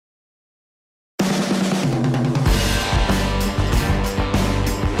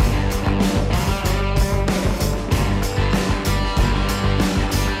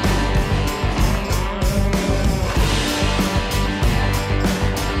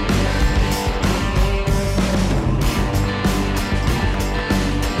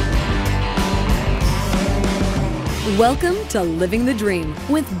Welcome to Living the Dream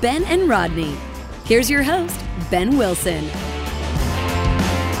with Ben and Rodney. Here's your host, Ben Wilson.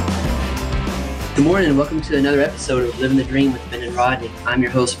 Good morning and welcome to another episode of Living the Dream with Ben and Rodney. I'm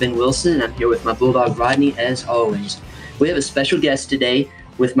your host, Ben Wilson, and I'm here with my bulldog, Rodney, as always. We have a special guest today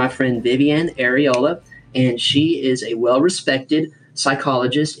with my friend Vivian Ariola, and she is a well-respected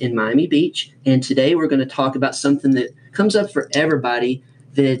psychologist in Miami Beach. And today we're going to talk about something that comes up for everybody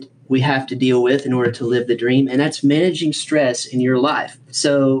that we have to deal with in order to live the dream, and that's managing stress in your life.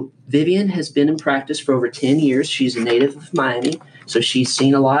 So Vivian has been in practice for over 10 years. She's a native of Miami, so she's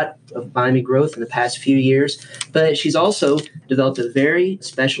seen a lot of Miami growth in the past few years, but she's also developed a very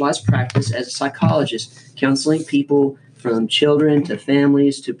specialized practice as a psychologist, counseling people from children to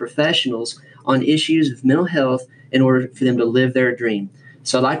families to professionals on issues of mental health in order for them to live their dream.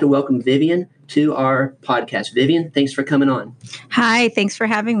 So I'd like to welcome Vivian to our podcast. Vivian, thanks for coming on. Hi, thanks for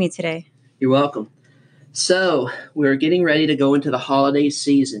having me today. You're welcome. So we're getting ready to go into the holiday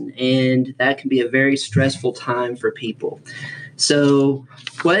season, and that can be a very stressful time for people. So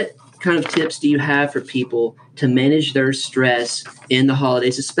what kind of tips do you have for people to manage their stress in the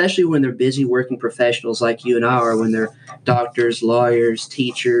holidays, especially when they're busy working professionals like you and I are, when they're doctors, lawyers,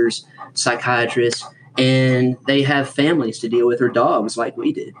 teachers, psychiatrists, and they have families to deal with or dogs like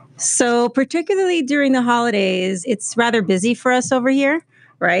we do? So particularly during the holidays, it's rather busy for us over here,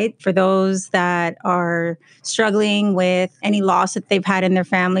 right? For those that are struggling with any loss that they've had in their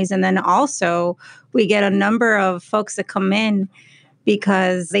families. And then also we get a number of folks that come in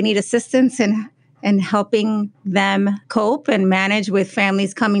because they need assistance in helping them cope and manage with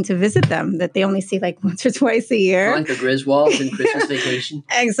families coming to visit them that they only see like once or twice a year. Like the Griswolds in Christmas Vacation.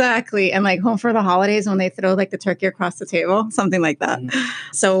 Exactly. And like home for the holidays when they throw like the turkey across the table, something like that.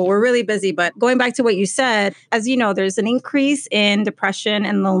 So we're really busy. But going back to what you said, as you know, there's an increase in depression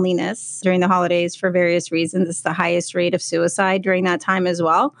and loneliness during the holidays for various reasons. It's the highest rate of suicide during that time as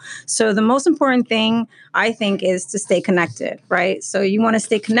well. So the most important thing, I think, is to stay connected, right? So you want to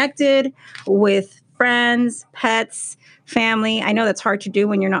stay connected with friends, pets, family. I know that's hard to do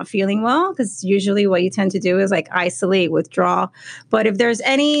when you're not feeling well, because usually what you tend to do is like isolate, withdraw. But if there's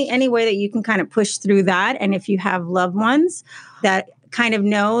any way that you can kind of push through that, and if you have loved ones that kind of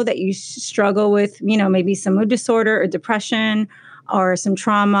know that you struggle with, maybe some mood disorder or depression or some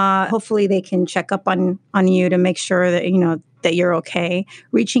trauma, hopefully they can check up on you to make sure that, that you're okay.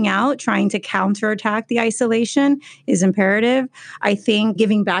 Reaching out, trying to counterattack the isolation is imperative. I think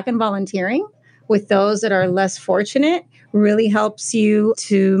giving back and volunteering with those that are less fortunate really helps you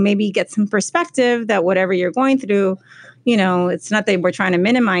to maybe get some perspective that whatever you're going through, it's not that we're trying to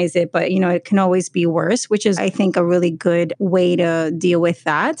minimize it, but, it can always be worse, which is, I think, a really good way to deal with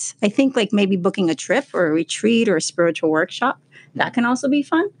that. I think like maybe booking a trip or a retreat or a spiritual workshop, that can also be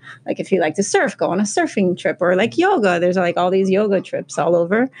fun. Like if you like to surf, go on a surfing trip, or like yoga. There's like all these yoga trips all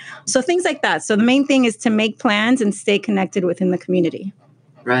over. So things like that. So the main thing is to make plans and stay connected within the community.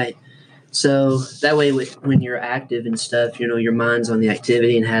 Right. So that way, when you're active and stuff, your mind's on the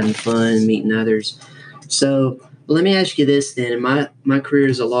activity and having fun and meeting others. So let me ask you this then. In my career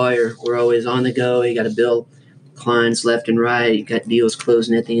as a lawyer, we're always on the go. You got to bill clients left and right. You got deals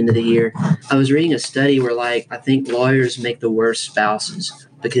closing at the end of the year. I was reading a study where I think lawyers make the worst spouses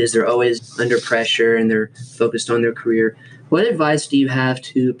because they're always under pressure and they're focused on their career. What advice do you have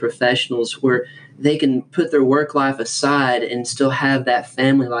to professionals where they can put their work life aside and still have that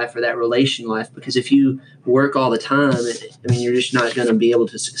family life or that relation life? Because if you work all the time, you're just not going to be able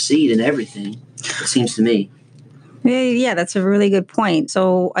to succeed in everything, it seems to me. Yeah, that's a really good point.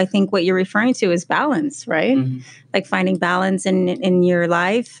 So I think what you're referring to is balance, right? Mm-hmm. Like finding balance in your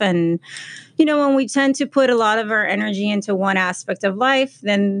life. And, when we tend to put a lot of our energy into one aspect of life,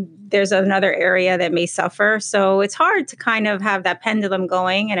 then there's another area that may suffer. So it's hard to kind of have that pendulum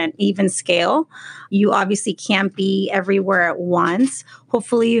going at an even scale. You obviously can't be everywhere at once.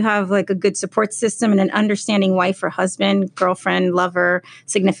 Hopefully you have like a good support system and an understanding wife or husband, girlfriend, lover,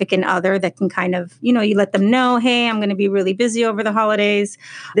 significant other that can kind of, you let them know, hey, I'm going to be really busy over the holidays.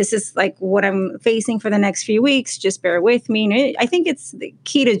 This is like what I'm facing for the next few weeks. Just bear with me. I think it's the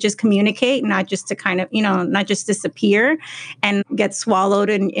key to just communicate, not just to kind of, not just disappear and get swallowed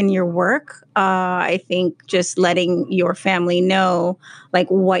in your work. I think just letting your family know like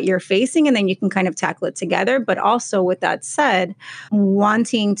what you're facing, and then you can kind of tackle it together. But also with that said,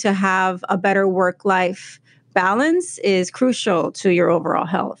 wanting to have a better work-life balance is crucial to your overall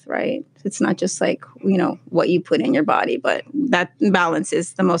health, right? It's not just like, what you put in your body, but that balance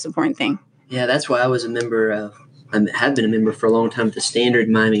is the most important thing. Yeah, that's why I was a member of, I have been a member for a long time at the Standard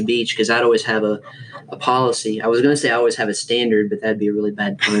in Miami Beach, because I'd always have a policy. I was going to say I always have a standard, but that'd be a really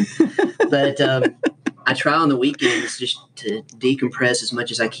bad pun. But I try on the weekends just to decompress as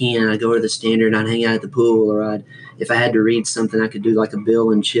much as I can. I go to the Standard and I'd hang out at the pool, or if I had to read something, I could do like a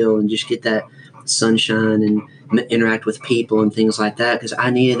bill and chill and just get that sunshine and interact with people and things like that, because I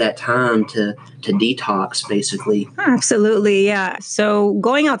needed that time to detox, basically. Absolutely, yeah. So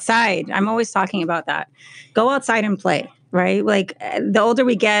going outside, I'm always talking about that. Go outside and play. Right? Like the older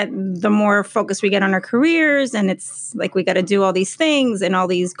we get, the more focused we get on our careers. And it's like we got to do all these things and all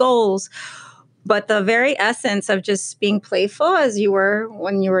these goals. But the very essence of just being playful as you were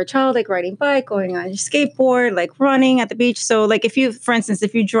when you were a child, like riding bike, going on your skateboard, like running at the beach. So like for instance,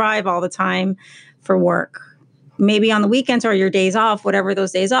 if you drive all the time for work, maybe on the weekends or your days off, whatever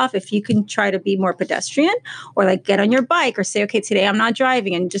those days off, if you can try to be more pedestrian or like get on your bike or say, okay, today I'm not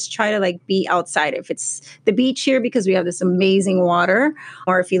driving, and just try to like be outside. If it's the beach here because we have this amazing water,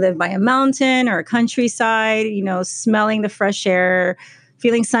 or if you live by a mountain or a countryside, smelling the fresh air,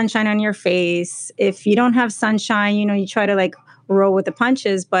 feeling sunshine on your face. If you don't have sunshine, you try to like roll with the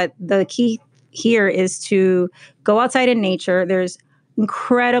punches. But the key here is to go outside in nature. There's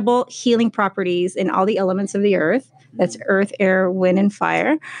incredible healing properties in all the elements of the earth. That's earth, air, wind, and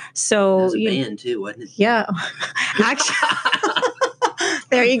fire. So that was a band too, wasn't it? Yeah. Actually,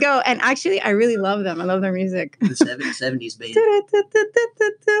 there you go. And actually, I really love them. I love their music. The 70s band.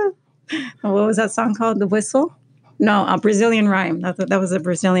 What was that song called? The Whistle? No, a Brazilian Rhyme. That was a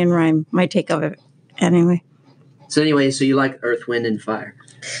Brazilian rhyme. My take of it. Anyway. So you like earth, wind, and fire.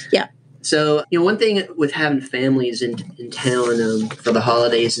 Yeah. So, one thing with having families in town for the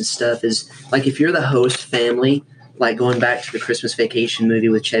holidays and stuff is, like, if you're the host family, like going back to the Christmas Vacation movie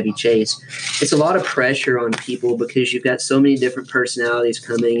with Chevy Chase, it's a lot of pressure on people because you've got so many different personalities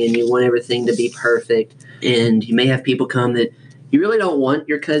coming and you want everything to be perfect. And you may have people come that you really don't want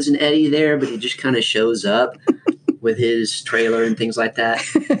your cousin Eddie there, but he just kind of shows up with his trailer and things like that.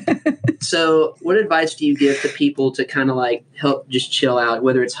 So what advice do you give to people to kind of like help just chill out,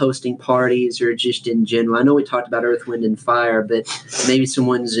 whether it's hosting parties or just in general? I know we talked about earth, wind, and fire, but maybe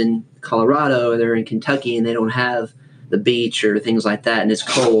someone's in Colorado or they're in Kentucky and they don't have the beach or things like that, and it's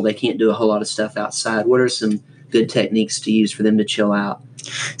cold. They can't do a whole lot of stuff outside. What are some good techniques to use for them to chill out?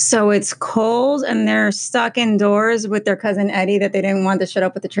 So it's cold and they're stuck indoors with their cousin Eddie that they didn't want to shut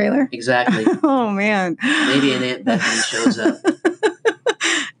up with the trailer? Exactly. Oh, man. Maybe an Aunt Bethany shows up.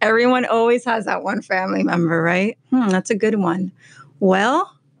 Everyone always has that one family member, right? That's a good one.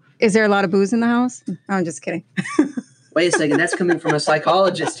 Well, is there a lot of booze in the house? No, I'm just kidding. Wait a second. That's coming from a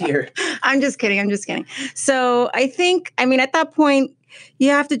psychologist here. I'm just kidding. So I mean, at that point,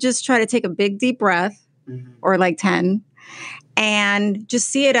 you have to just try to take a big, deep breath, or like 10, and just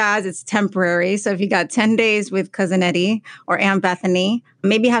see it as it's temporary. So if you got 10 days with Cousin Eddie or Aunt Bethany,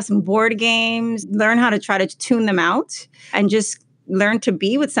 maybe have some board games, learn how to try to tune them out, and just learn to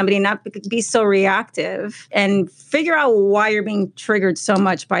be with somebody and not be so reactive, and figure out why you're being triggered so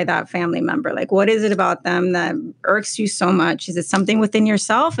much by that family member. Like, what is it about them that irks you so much? Is it something within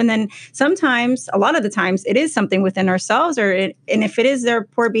yourself? And then sometimes, a lot of the times, it is something within ourselves, and if it is their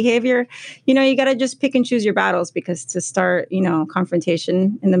poor behavior, you got to just pick and choose your battles, because to start,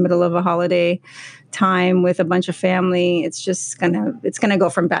 confrontation in the middle of a holiday time with a bunch of family, it's gonna go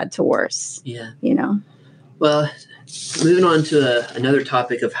from bad to worse. Yeah. Well, moving on to another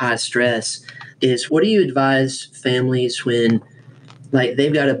topic of high stress is, what do you advise families when, like,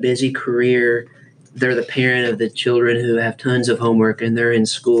 they've got a busy career, they're the parent of the children who have tons of homework and they're in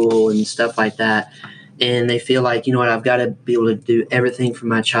school and stuff like that, and they feel like, I've got to be able to do everything for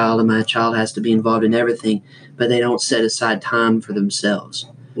my child and my child has to be involved in everything, but they don't set aside time for themselves.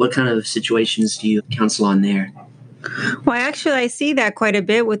 What kind of situations do you counsel on there? Well, actually, I see that quite a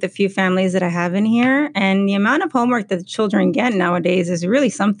bit with a few families that I have in here. And the amount of homework that the children get nowadays is really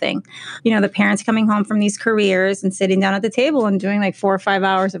something. The parents coming home from these careers and sitting down at the table and doing like 4 or 5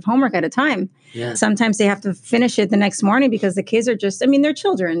 hours of homework at a time. Yeah. Sometimes they have to finish it the next morning because the kids are they're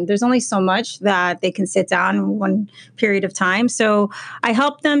children. There's only so much that they can sit down in one period of time. So I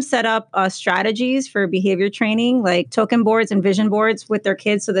help them set up strategies for behavior training, like token boards and vision boards with their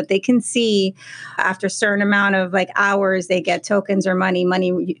kids, so that they can see after a certain amount of like hours, they get tokens or money.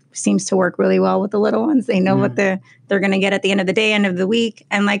 Money seems to work really well with the little ones. They know what they're going to get at the end of the day, end of the week.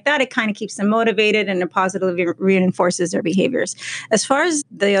 And like that, it kind of keeps them motivated and it positively reinforces their behaviors. As far as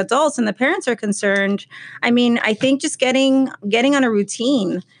the adults and the parents are concerned, I mean, I think just getting on a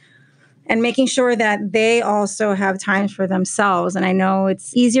routine and making sure that they also have time for themselves. And I know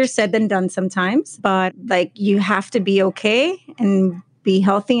it's easier said than done sometimes, but like, you have to be okay and be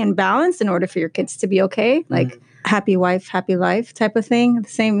healthy and balanced in order for your kids to be okay. Like, happy wife, happy life type of thing. The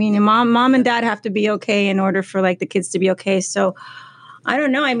same, mom and dad have to be okay in order for like the kids to be okay. So I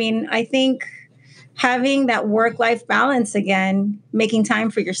don't know. I mean, I think having that work-life balance again, making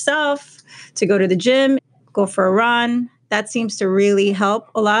time for yourself to go to the gym, go for a run. That seems to really help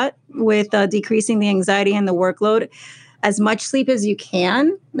a lot with decreasing the anxiety and the workload. As much sleep as you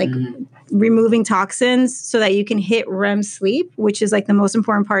can, like removing toxins so that you can hit REM sleep, which is like the most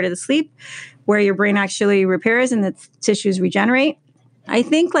important part of the sleep, where your brain actually repairs and the tissues regenerate. I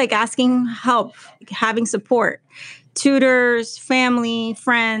think like asking help, having support, tutors, family,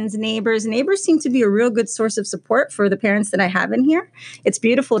 friends, neighbors. Neighbors seem to be a real good source of support for the parents that I have in here. It's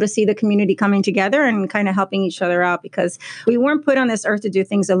beautiful to see the community coming together and kind of helping each other out, because we weren't put on this earth to do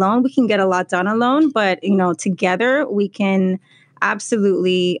things alone. We can get a lot done alone, but together we can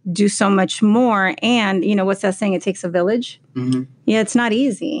absolutely do so much more. And what's that saying? It takes a village. Mm-hmm. Yeah, it's not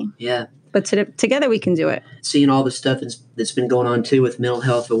easy. Yeah. But together we can do it. Seeing all the stuff that's been going on too with mental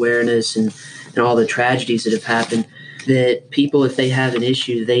health awareness and all the tragedies that have happened, that people, if they have an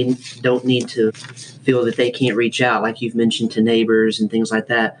issue, they don't need to feel that they can't reach out, like you've mentioned, to neighbors and things like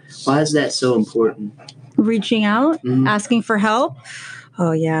that. Why is that so important? Reaching out, asking for help.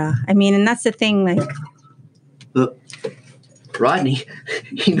 Oh, yeah. I mean, and that's the thing, like... Look, Rodney,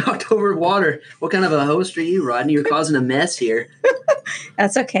 you knocked over water. What kind of a host are you, Rodney? You're causing a mess here.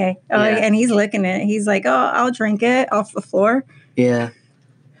 That's okay. Oh, Yeah. And he's licking it. He's like, oh, I'll drink it off the floor. Yeah.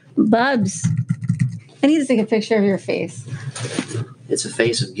 Bubs, I need to take a picture of your face. It's a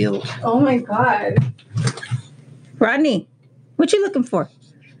face of guilt. Oh, my God. Rodney, what you looking for?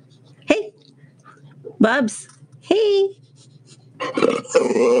 Hey. Bubs. Hey.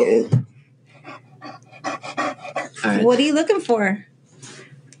 All right. What are you looking for?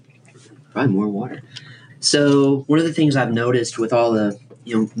 Probably more water. So one of the things I've noticed with all the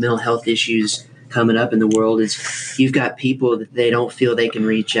mental health issues coming up in the world is you've got people that they don't feel they can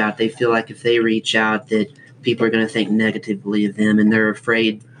reach out. They feel like if they reach out that people are going to think negatively of them, and they're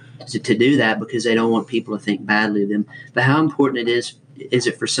afraid to do that because they don't want people to think badly of them. But how important is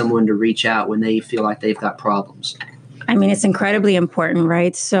it for someone to reach out when they feel like they've got problems? I mean, it's incredibly important,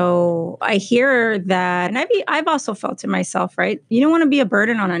 right? So I hear that, and I've also felt it myself, right? You don't want to be a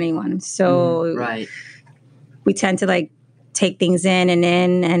burden on anyone. So Right. We tend to take things in,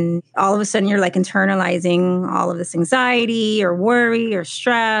 and all of a sudden you're internalizing all of this anxiety or worry or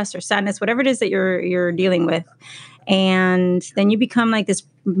stress or sadness, whatever it is that you're dealing with. And then you become like this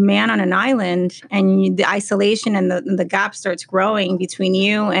man on an island, and the isolation and the gap starts growing between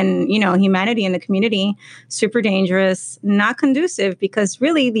you and, humanity and the community. Super dangerous, not conducive, because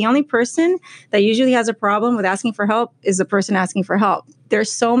really the only person that usually has a problem with asking for help is the person asking for help.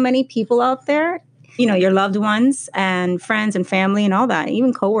 There's so many people out there, your loved ones and friends and family and all that,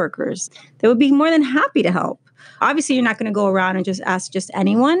 even coworkers, they would be more than happy to help. Obviously, you're not going to go around and just ask just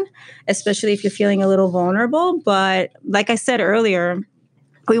anyone, especially if you're feeling a little vulnerable. But like I said earlier,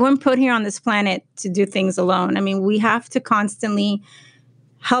 we weren't put here on this planet to do things alone. I mean, we have to constantly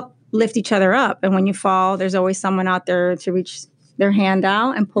help lift each other up. And when you fall, there's always someone out there to reach their hand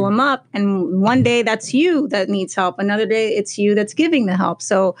out and pull them up. And one day that's you that needs help. Another day it's you that's giving the help.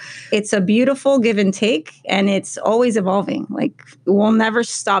 So it's a beautiful give and take, and it's always evolving. We'll never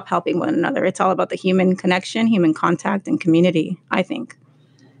stop helping one another. It's all about the human connection, human contact, and community, I think.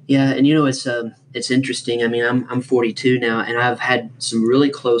 Yeah, and it's interesting. I mean, I'm 42 now, and I've had some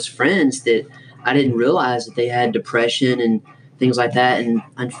really close friends that I didn't realize that they had depression and things like that. And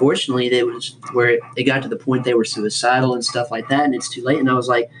unfortunately, it got to the point they were suicidal and stuff like that, and it's too late. And I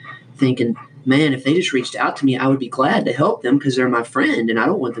was thinking, man, if they just reached out to me, I would be glad to help them because they're my friend and I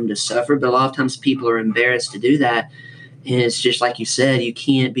don't want them to suffer. But a lot of times people are embarrassed to do that. And it's just like you said, you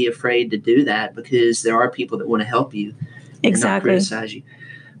can't be afraid to do that because there are people that want to help you. Exactly. And not criticize you.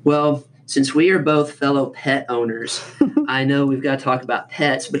 Well, since we are both fellow pet owners, I know we've got to talk about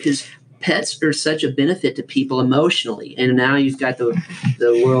pets because pets are such a benefit to people emotionally. And now you've got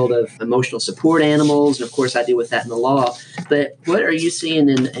the world of emotional support animals. And of course, I deal with that in the law. But what are you seeing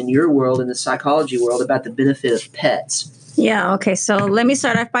in your world, in the psychology world, about the benefit of pets? Yeah. Okay. So let me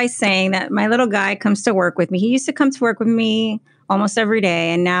start off by saying that my little guy comes to work with me. He used to come to work with me almost every day.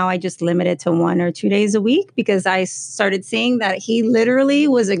 And now I just limit it to 1 or 2 days a week because I started seeing that he literally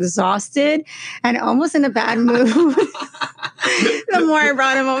was exhausted and almost in a bad mood. The more I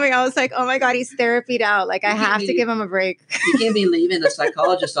brought him over, I was like, oh my God, he's therapied out. I have to give him a break. You can't be leaving the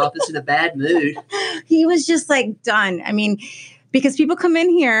psychologist's office in a bad mood. He was just done. I mean, because people come in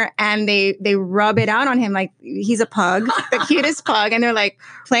here and they rub it out on him like he's a pug, the cutest pug. And they're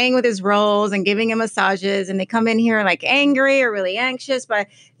playing with his rolls and giving him massages. And they come in here angry or really anxious, but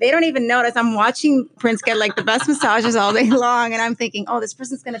they don't even notice. I'm watching Prince get the best massages all day long. And I'm thinking, oh, this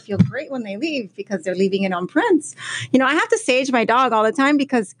person's going to feel great when they leave because they're leaving it on Prince. I have to sage my dog all the time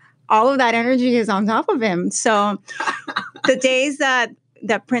because all of that energy is on top of him. So the days that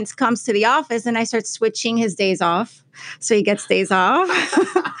Prince comes to the office and I start switching his days off, so he gets days off.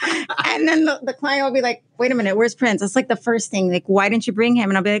 And then the client will be like, wait a minute, where's Prince? It's like the first thing, like, why didn't you bring him?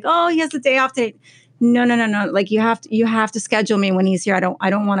 And I'll be like, oh, he has the day off today. No. Like you have to schedule me when he's here. I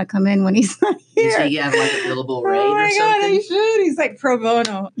don't want to come in when he's not here. So you have like a billable rate or something? God, I should. He's like pro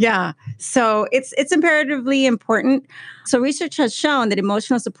bono. Yeah. So it's imperatively important. So research has shown that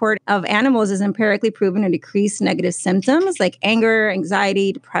emotional support of animals is empirically proven to decrease negative symptoms like anger,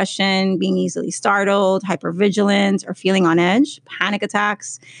 anxiety, depression, being easily startled, hypervigilance, or feeling on edge, panic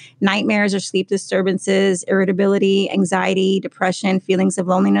attacks, nightmares or sleep disturbances, irritability, anxiety, depression, feelings of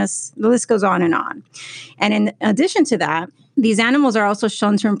loneliness. The list goes on and on. And in addition to that, these animals are also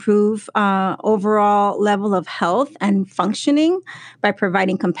shown to improve overall level of health and functioning by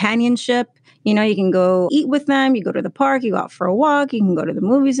providing companionship. You know, you can go eat with them, you go to the park, you go out for a walk, you can go to the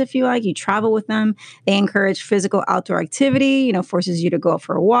movies if you like, you travel with them. They encourage physical outdoor activity, forces you to go out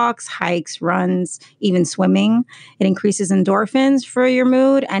for walks, hikes, runs, even swimming. It increases endorphins for your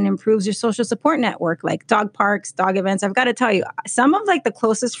mood and improves your social support network, like dog parks, dog events. I've got to tell you, some of like the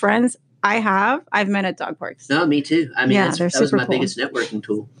closest friends I've met at dog parks. No, me too. I mean, that was my biggest networking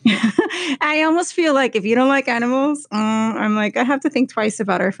tool. I almost feel like if you don't like animals, I'm like, I have to think twice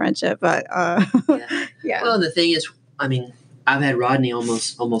about our friendship. But yeah. Well, the thing is, I mean, I've had Rodney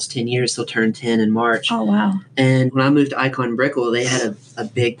almost 10 years. He'll turn 10 in March. Oh, wow. And when I moved to Icon Brickell, they had a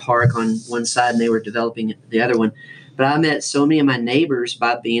big park on one side and they were developing the other one. But I met so many of my neighbors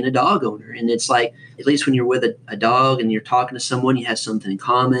by being a dog owner. And it's like, at least when you're with a dog and you're talking to someone, you have something in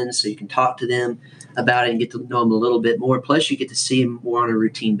common. So you can talk to them about it and get to know them a little bit more. Plus, you get to see them more on a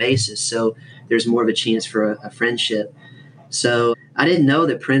routine basis. So there's more of a chance for a friendship. So I didn't know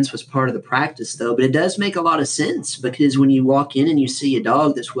that Prince was part of the practice, though. But it does make a lot of sense because when you walk in and you see a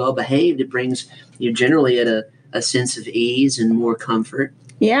dog that's well-behaved, it brings you generally at a sense of ease and more comfort.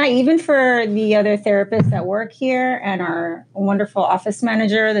 Yeah, even for the other therapists that work here and our wonderful office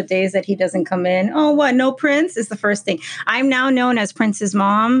manager, the days that he doesn't come in, oh, what, no Prince is the first thing. I'm now known as Prince's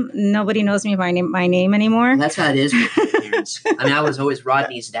mom. Nobody knows me by my name anymore. Well, that's how it is with my parents. I mean, I was always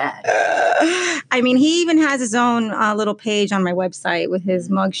Rodney's dad. I mean, he even has his own little page on my website with his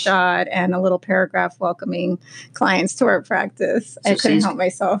mugshot and a little paragraph welcoming clients to our practice. So I couldn't help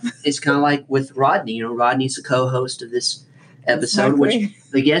myself. It's kind of like with Rodney. Rodney's the co-host of this episode, which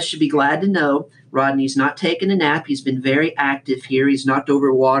the guests should be glad to know. Rodney's not taking a nap. He's been very active here. He's knocked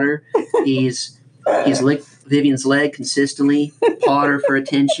over water. He's licked Vivian's leg consistently, pawed her for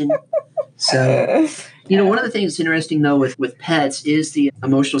attention. So, one of the things that's interesting, though, with pets is the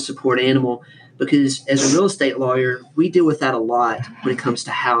emotional support animal, because as a real estate lawyer, we deal with that a lot when it comes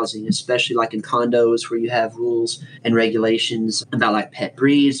to housing, especially like in condos where you have rules and regulations about like pet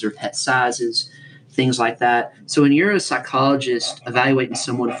breeds or pet sizes, things like that. So when you're a psychologist evaluating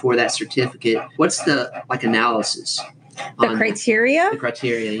someone for that certificate, what's the analysis? The criteria? The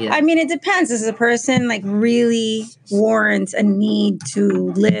criteria, yeah. I mean, it depends. Does a person really warrant a need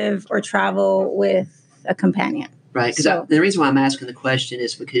to live or travel with a companion? Right, because the reason why I'm asking the question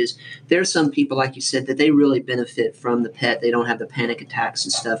is because there are some people, like you said, that they really benefit from the pet. They don't have the panic attacks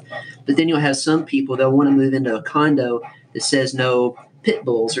and stuff. But then you'll have some people, they'll want to move into a condo that says no pit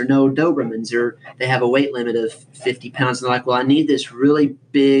bulls or no Dobermans, or they have a weight limit of 50 pounds. And they're like, well, I need this really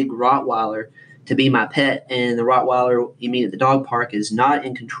big Rottweiler to be my pet. And the Rottweiler you meet at the dog park is not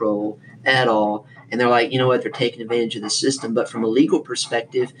in control at all. And they're like, you know what, they're taking advantage of the system. But from a legal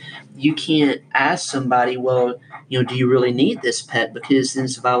perspective, you can't ask somebody, well, do you really need this pet? Because then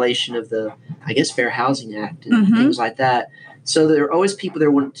it's a violation of the, Fair Housing Act and things like that. So there are always people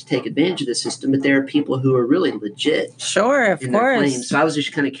that want to take advantage of the system, but there are people who are really legit. Sure, of course. So I was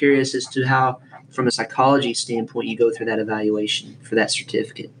just kind of curious as to how, from a psychology standpoint, you go through that evaluation for that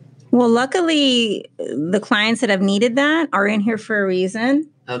certificate. Well, luckily, the clients that have needed that are in here for a reason.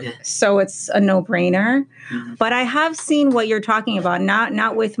 Okay. So it's a no-brainer. Mm-hmm. But I have seen what you're talking about,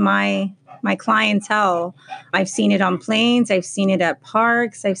 not with my clientele. I've seen it on planes. I've seen it at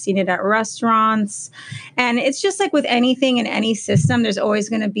parks. I've seen it at restaurants. And it's just like with anything in any system, there's always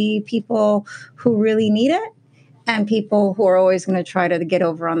going to be people who really need it and people who are always going to try to get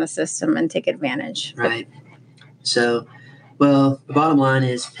over on the system and take advantage. Right. So, well, the bottom line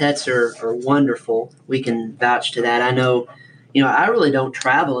is pets are wonderful. We can vouch to that. I know, I really don't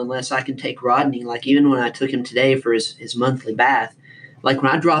travel unless I can take Rodney. Like even when I took him today for his monthly bath, like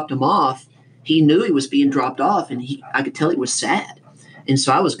when I dropped him off, he knew he was being dropped off, and I could tell he was sad. And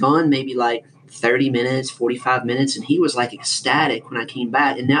so I was gone maybe like 30 minutes, 45 minutes, and he was like ecstatic when I came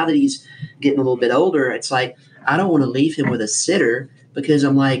back. And now that he's getting a little bit older, it's like I don't want to leave him with a sitter because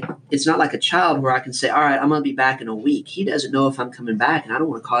I'm like, it's not like a child where I can say, all right, I'm going to be back in a week. He doesn't know if I'm coming back, and I don't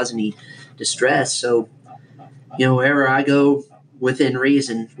want to cause any distress. So, wherever I go within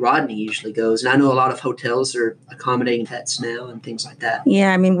reason, Rodney usually goes. And I know a lot of hotels are accommodating pets now and things like that.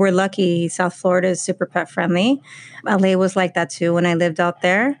 Yeah, I mean, we're lucky. South Florida is super pet friendly. LA was like that too when I lived out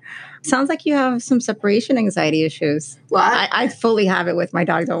there. Sounds like you have some separation anxiety issues. Well, I fully have it with my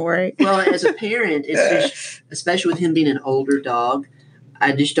dog, don't worry. Well, as a parent, especially with him being an older dog,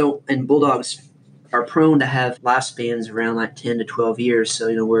 I just don't, and bulldogs are prone to have lifespans around like 10 to 12 years.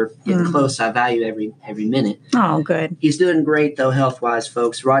 So, we're getting close. I value every minute. Oh, good. He's doing great, though, health-wise,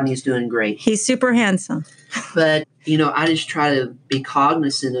 folks. Rodney's doing great. He's super handsome. But, I just try to be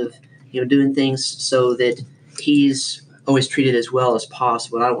cognizant of, doing things so that he's always treated as well as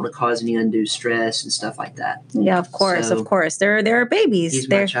possible. I don't want to cause any undue stress and stuff like that. Yeah, of course. They're babies. He's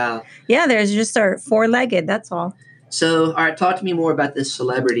my child. Yeah, they're just four-legged. That's all. So, all right, talk to me more about this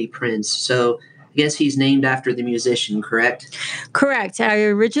celebrity prince. So, I guess he's named after the musician, correct? Correct. I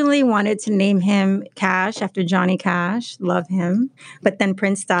originally wanted to name him Cash after Johnny Cash. Love him. But then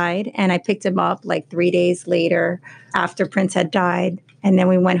Prince died, and I picked him up like 3 days later after Prince had died. And then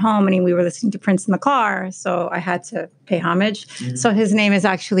we went home, and we were listening to Prince in the car, so I had to pay homage. Mm-hmm. So his name is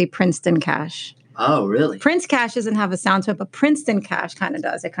actually Princeton Cash. Oh, really? Prince Cash doesn't have a sound to it, but Princeton Cash kind of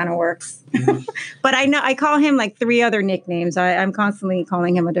does. It kind of works. Mm-hmm. But I call him like 3 other nicknames. I'm constantly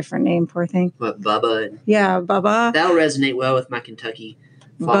calling him a different name, poor thing. What, Bubba? Yeah, Bubba. That'll resonate well with my Kentucky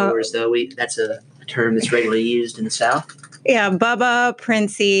followers, though. That's a term that's regularly used in the South. Yeah, Bubba,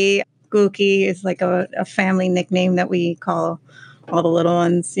 Princey, Gookie is like a family nickname that we call all the little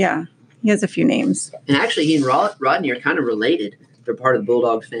ones. Yeah, he has a few names. And actually, he and Rodney are kind of related. They're part of the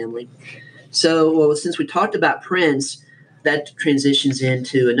Bulldog family. So, since we talked about Prince, that transitions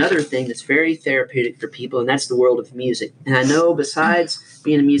into another thing that's very therapeutic for people, and that's the world of music. And I know besides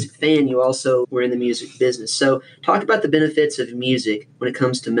being a music fan, you also were in the music business. So talk about the benefits of music when it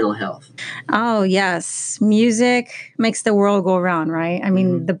comes to mental health. Oh, yes. Music makes the world go around, right? I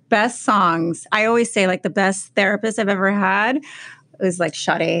mean, the best songs, I always say like the best therapist I've ever had is like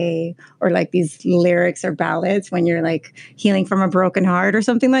Sade or like these lyrics or ballads when you're like healing from a broken heart or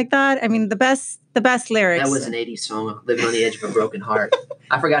something like that. I mean, the best lyrics. That was an 80s song, Living on the Edge of a Broken Heart.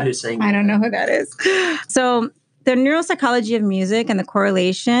 I forgot who sang it. I don't know who that is. So the neuropsychology of music and the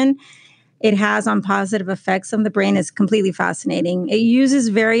correlation it has on positive effects on the brain is completely fascinating. It uses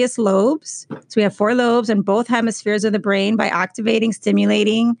various lobes. So we have 4 lobes in both hemispheres of the brain by activating,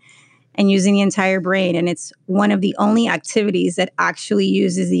 stimulating, and using the entire brain. And it's one of the only activities that actually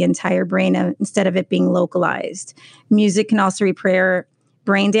uses the entire brain instead of it being localized. Music can also repair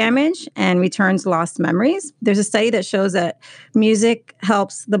brain damage and returns lost memories. There's a study that shows that music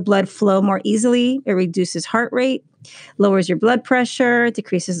helps the blood flow more easily. It reduces heart rate, lowers your blood pressure,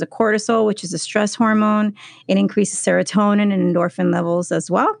 decreases the cortisol, which is a stress hormone. It increases serotonin and endorphin levels as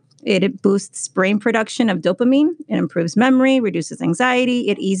well. It boosts brain production of dopamine. It improves memory, reduces anxiety.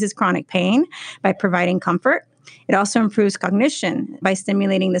 It eases chronic pain by providing comfort. It also improves cognition by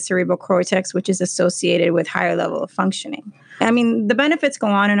stimulating the cerebral cortex, which is associated with higher level of functioning. I mean, the benefits go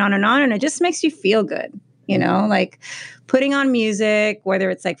on and on and on, and it just makes you feel good. Like putting on music,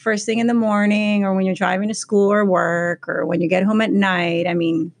 whether it's like first thing in the morning or when you're driving to school or work or when you get home at night. I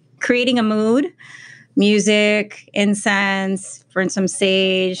mean, creating a mood. Music, incense, burn some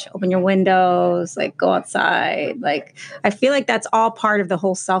sage, open your windows, like go outside. Like, I feel like that's all part of the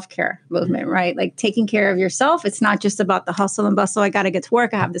whole self-care movement, right? Like taking care of yourself. It's not just about the hustle and bustle. I got to get to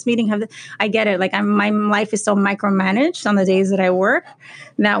work. I have this meeting. I get it. Like my life is so micromanaged on the days that I work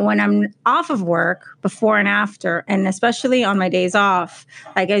that when I'm off of work, before and after, and especially on my days off,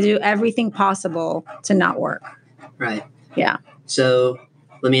 like I do everything possible to not work. Right. Yeah. So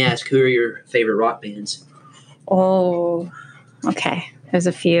let me ask, who are your favorite rock bands? Oh, okay. There's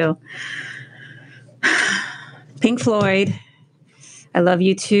a few. Pink Floyd. I love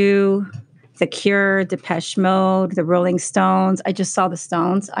U2. The Cure, Depeche Mode, the Rolling Stones. I just saw the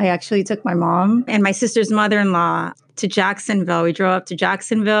Stones. I actually took my mom and my sister's mother-in-law to Jacksonville. We drove up to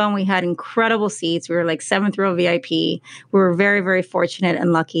Jacksonville and we had incredible seats. We were like 7th row VIP. We were very, very fortunate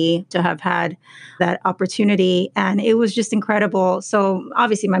and lucky to have had that opportunity. And it was just incredible. So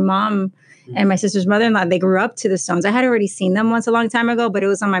obviously my mom and my sister's mother-in-law, they grew up to the Stones. I had already seen them once a long time ago, but it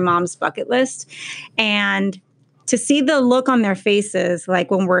was on my mom's bucket list. And to see the look on their faces,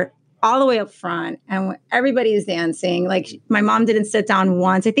 like when we're all the way up front and everybody is dancing. Like my mom didn't sit down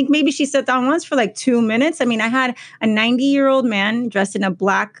once. I think maybe she sat down once for like 2 minutes. I mean, I had a 90-year-old man dressed in a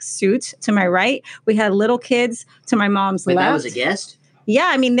black suit to my right. We had little kids to my mom's left. That was a guest?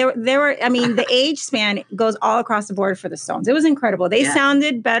 Yeah, I mean, the age span goes all across the board for the Stones. It was incredible. They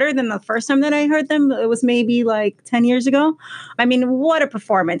sounded better than the first time that I heard them. It was maybe like 10 years ago. I mean, what a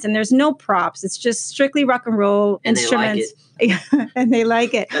performance. And there's no props. It's just strictly rock and roll And instruments. They like it. And they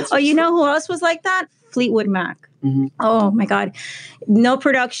like it. That's you know who else was like that? Fleetwood Mac. Mm-hmm. Oh my God. No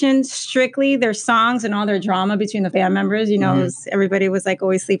production, strictly their songs and all their drama between the band members. You know, everybody was like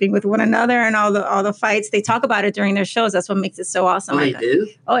always sleeping with one another and all the fights. They talk about it during their shows. That's what makes it so awesome. Oh, they do?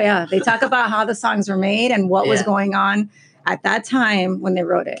 Oh yeah. They talk about how the songs were made and what was going on at that time when they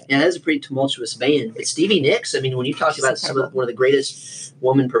wrote it. Yeah, that's a pretty tumultuous band. But Stevie Nicks, I mean, when you talk about one of the greatest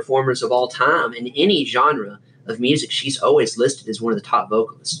woman performers of all time in any genre of music, she's always listed as one of the top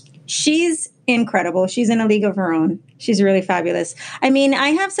vocalists. She's incredible. She's in a league of her own. She's really fabulous. I mean, I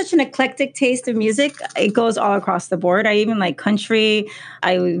have such an eclectic taste of music. It goes all across the board. I even like country.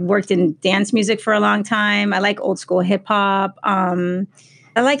 I worked in dance music for a long time. I like old school hip hop.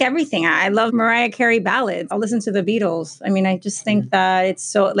 I like everything. I love Mariah Carey ballads. I'll listen to the Beatles. I mean, I just think that it's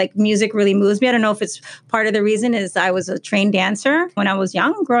so, like, music really moves me. I don't know if it's part of the reason is I was a trained dancer. When I was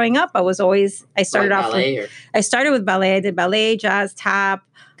young, growing up, I started with ballet. I did ballet, jazz, tap,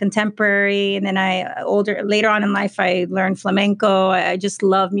 contemporary, and then later on in life, I learned flamenco. I just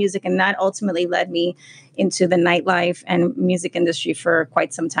love music, and that ultimately led me into the nightlife and music industry for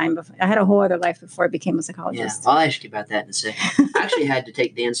quite some time. I had a whole other life before I became a psychologist. Yeah, I'll ask you about that in a second. I actually had to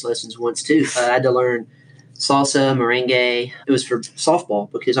take dance lessons once too. I had to learn salsa, merengue. It was for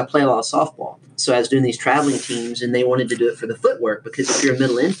softball because I play a lot of softball. So I was doing these traveling teams, and they wanted to do it for the footwork because if you're a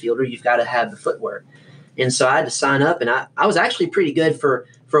middle infielder, you've got to have the footwork. And so I had to sign up, and I was actually pretty good for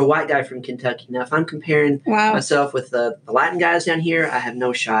a white guy from Kentucky. Now, if I'm comparing myself with the Latin guys down here, I have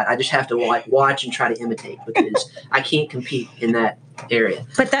no shot. I just have to watch and try to imitate because I can't compete in that area.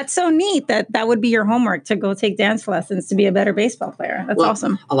 But that's so neat that would be your homework, to go take dance lessons to be a better baseball player. That's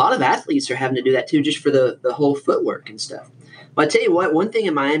awesome. A lot of athletes are having to do that too, just for the whole footwork and stuff. Well, I tell you what, one thing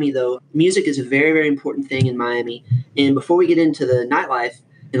in Miami, though, music is a very, very important thing in Miami. And before we get into the nightlife,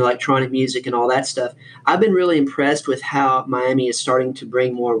 and electronic music and all that stuff, I've been really impressed with how Miami is starting to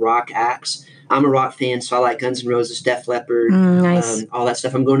bring more rock acts. I'm a rock fan, so I like Guns N' Roses, Def Leppard, nice. All that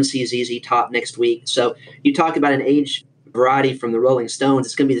stuff. I'm going to see ZZ Top next week. So you talk about an age variety from the Rolling Stones,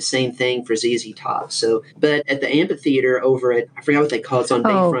 it's going to be the same thing for ZZ Top. So, but at the amphitheater over at, I forgot what they call it, it's on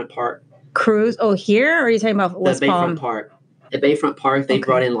Bayfront Park. Cruise? Oh, here? Or are you talking about West Palm? Bayfront Park. At Bayfront Park, they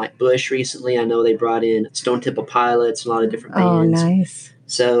brought in like Bush recently. I know they brought in Stone Temple Pilots, a lot of different bands. Oh, nice.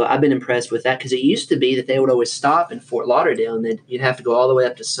 So I've been impressed with that because it used to be that they would always stop in Fort Lauderdale, and then you'd have to go all the way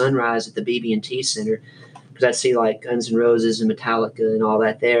up to Sunrise at the BB&T Center because I'd see like Guns N' Roses and Metallica and all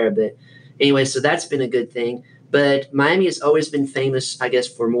that there. But anyway, so that's been a good thing. But Miami has always been famous, I guess,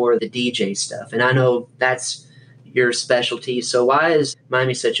 for more of the DJ stuff. And I know that's your specialty. So why is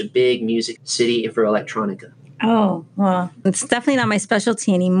Miami such a big music city for electronica? Oh, well, it's definitely not my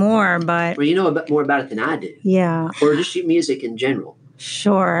specialty anymore, but... Well, you know more about it than I do. Yeah. Or just music in general.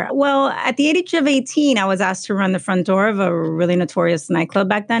 Sure. Well, at the age of 18, I was asked to run the front door of a really notorious nightclub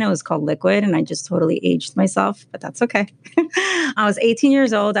back then. It was called Liquid, and I just totally aged myself, but that's okay. I was 18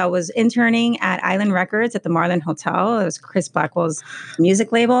 years old. I was interning at Island Records at the Marlin Hotel. It was Chris Blackwell's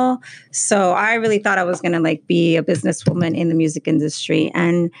music label. So I really thought I was going to be a businesswoman in the music industry.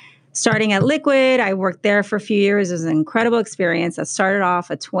 And starting at Liquid, I worked there for a few years. It was an incredible experience. I started off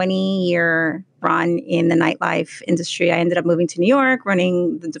a 20-year run in the nightlife industry. I ended up moving to New York,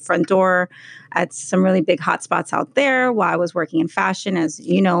 running the front door at some really big hotspots out there while I was working in fashion. As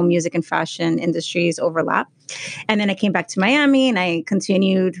you know, music and fashion industries overlap. And then I came back to Miami and I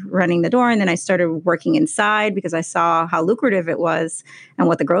continued running the door. And then I started working inside because I saw how lucrative it was and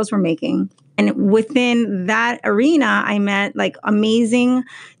what the girls were making. And within that arena, I met amazing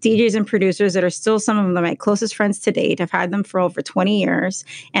DJs and producers that are still some of my closest friends to date. I've had them for over 20 years.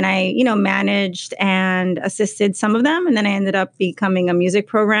 And I, managed and assisted some of them. And then I ended up becoming a music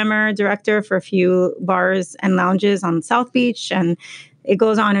programmer director for a few bars and lounges on South Beach. And it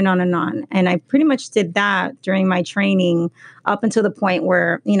goes on and on and on. And I pretty much did that during my training up until the point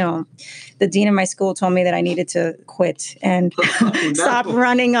where, the dean of my school told me that I needed to quit and stop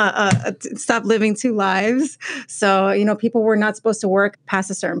running, stop living two lives. So, people were not supposed to work past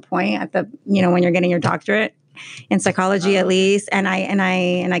a certain point at the, when you're getting your doctorate in psychology at least. And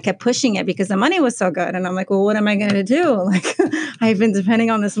I kept pushing it because the money was so good. And I'm like, well, what am I going to do? I've been depending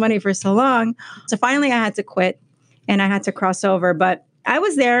on this money for so long. So finally I had to quit and I had to cross over. But I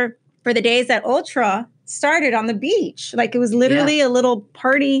was there for the days that Ultra started on the beach. It was literally a little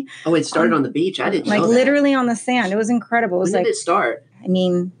party. Oh, it started on the beach? I didn't know that. Literally on the sand. It was incredible. It was when did it start? I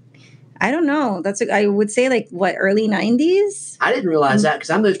mean, I don't know. I would say like what, early 90s? I didn't realize that because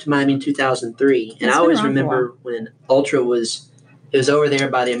I moved to Miami in 2003, and I always remember when Ultra was over there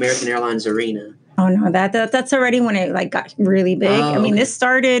by the American Airlines Arena. Oh no, that's already when it like got really big. Oh, I mean, okay. this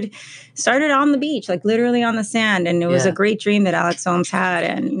started on the beach, like literally on the sand, and it was a great dream that Alex Holmes had,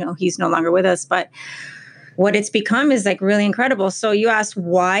 and he's no longer with us, but what it's become is like really incredible. So you asked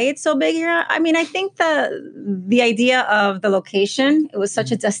why it's so big here. I mean, I think the idea of the location, it was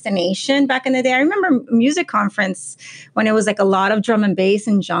such a destination back in the day. I remember music conference when it was like a lot of drum and bass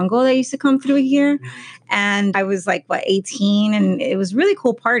and jungle that used to come through here. And I was like, 18? And it was really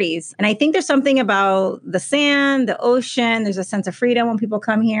cool parties. And I think there's something about the sand, the ocean. There's a sense of freedom when people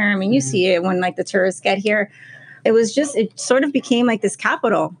come here. I mean, you see it when like the tourists get here. It sort of became like this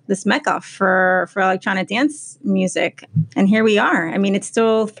capital, this mecca for electronic dance music. And here we are. I mean, it's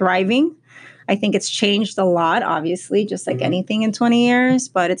still thriving. I think it's changed a lot, obviously, just like anything in 20 years,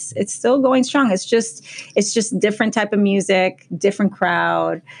 but it's still going strong. It's just different type of music, different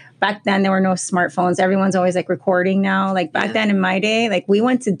crowd. Back then, there were no smartphones. Everyone's always like recording now. Like back then in my day, like we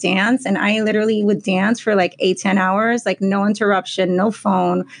went to dance and I literally would dance for like 8-10 hours, like no interruption, no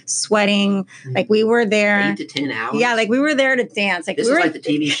phone, sweating. Like we were there. 8 to 10 hours? Yeah, like we were there to dance. Like this is like the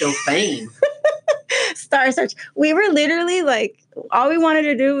TV show Fame. Star Search. We were literally like, all we wanted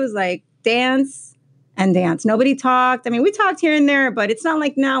to do was like dance and dance. Nobody talked. I mean, we talked here and there, but it's not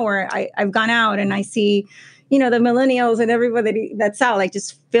like now where I've gone out and I see the millennials and everybody that's out, like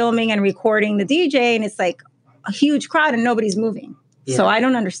just filming and recording the DJ. And it's like a huge crowd and nobody's moving. Yeah. So I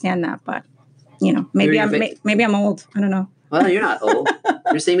don't understand that, but maybe I'm old. I don't know. Well, you're not old.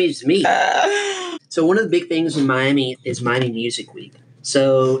 You're the same age as me. So one of the big things in Miami is Miami Music Week.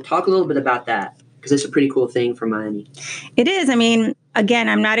 So talk a little bit about that, because it's a pretty cool thing for Miami. It is. I mean, again,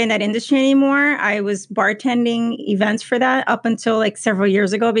 I'm not in that industry anymore. I was bartending events for that up until like several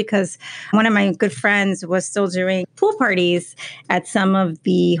years ago, because one of my good friends was still doing pool parties at some of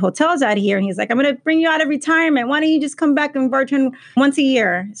the hotels out here. And he's like, I'm going to bring you out of retirement. Why don't you just come back and bartend once a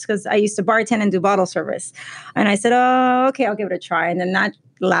year? It's because I used to bartend and do bottle service. And I said, oh, okay, I'll give it a try. And then that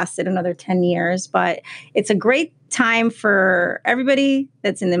lasted another 10 years. But it's a great time for everybody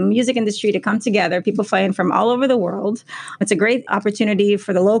that's in the music industry to come together, people flying from all over the world. It's a great opportunity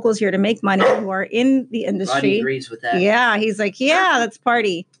for the locals here to make money who are in the industry. Rodney agrees with that. Yeah, he's like, yeah, let's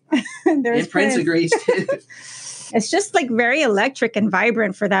party. And Prince agrees too. It's just like very electric and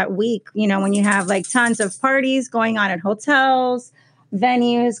vibrant for that week, when you have like tons of parties going on at hotels,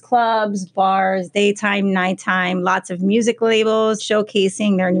 venues, clubs, bars, daytime, nighttime, lots of music labels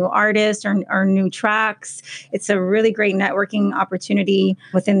showcasing their new artists or new tracks. It's a really great networking opportunity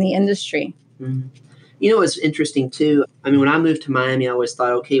within the industry. Mm-hmm. It's interesting too. I mean, when I moved to Miami, I always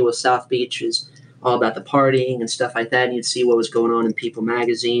thought, okay, well, South Beach is all about the partying and stuff like that. And you'd see what was going on in People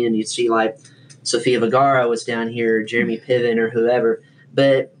magazine, and you'd see like Sofia Vergara was down here, Jeremy Piven or whoever.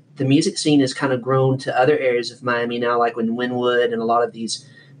 But the music scene has kind of grown to other areas of Miami now, like in Wynwood and a lot of these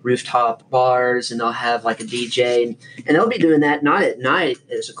rooftop bars, and they'll have like a DJ, and they'll be doing that not at night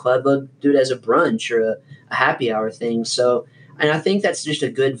as a club, they'll do it as a brunch or a happy hour thing. So, and I think that's just a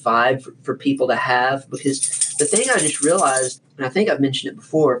good vibe for people to have, because the thing I just realized, and I think I've mentioned it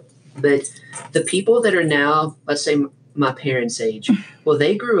before, but the people that are now, let's say my parents' age, well,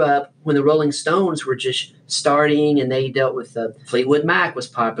 they grew up when the Rolling Stones were just starting, and they dealt with Fleetwood Mac was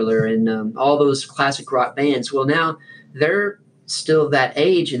popular and all those classic rock bands. Well, now they're still that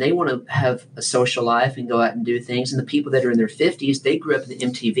age and they want to have a social life and go out and do things. And the people that are in their 50s, they grew up in the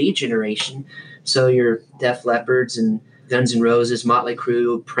MTV generation. So your Def Leppards and Guns N' Roses, Motley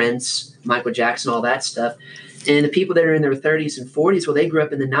Crue, Prince, Michael Jackson, all that stuff. And the people that are in their 30s and 40s, well, they grew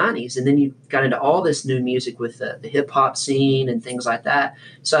up in the 90s. And then you got into all this new music with the hip-hop scene and things like that.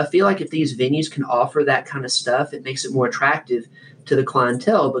 So I feel like if these venues can offer that kind of stuff, it makes it more attractive to the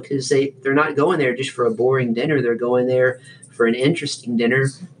clientele, because they're not going there just for a boring dinner. They're going there for an interesting dinner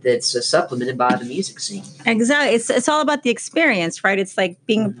that's supplemented by the music scene. Exactly. It's all about the experience, right? It's like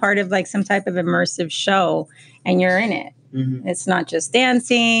being a part of like some type of immersive show and you're in it. Mm-hmm. It's not just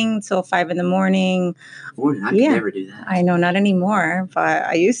dancing till 5 a.m. I could never do that. I know, not anymore, but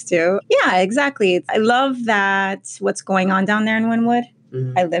I used to. Yeah, exactly. I love that what's going on down there in Wynwood.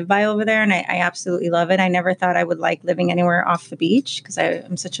 Mm-hmm. I live by over there and I absolutely love it. I never thought I would like living anywhere off the beach, because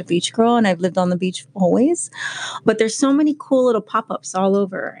I'm such a beach girl and I've lived on the beach always. But there's so many cool little pop-ups all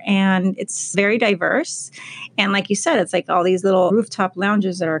over and it's very diverse. And like you said, it's like all these little rooftop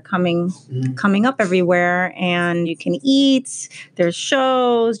lounges that are coming up everywhere, and you can eat, there's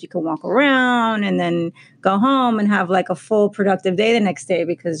shows, you can walk around and then go home and have like a full productive day the next day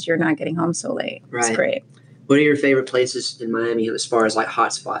because you're not getting home so late. Right. It's great. What are your favorite places in Miami as far as like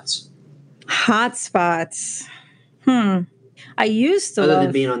hot spots? Hotspots. I used to Other love...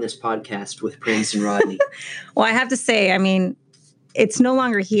 than being on this podcast with Prince and Rodney. Well, I have to say, I mean, it's no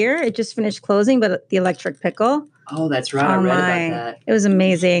longer here. It just finished closing, but the Electric Pickle. Oh, that's right. I read about that. It was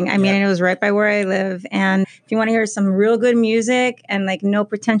amazing. I mean, it was right by where I live. And if you want to hear some real good music and like no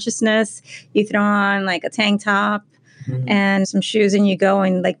pretentiousness, you throw on like a tank top and some shoes and you go,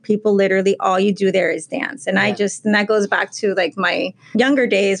 and like people literally all you do there is dance. And and that goes back to like my younger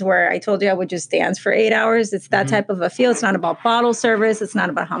days where I told you I would just dance for 8 hours. It's that type of a feel. It's not about bottle service. It's not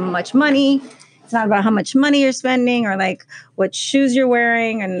about how much money. It's not about how much money you're spending or like what shoes you're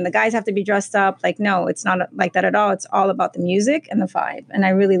wearing and the guys have to be dressed up. Like, no, it's not like that at all. It's all about the music and the vibe. And I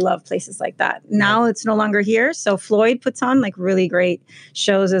really love places like that. Now it's no longer here. So Floyd puts on like really great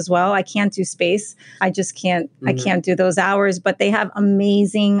shows as well. I can't do Space. I just can't, I can't do those hours, but they have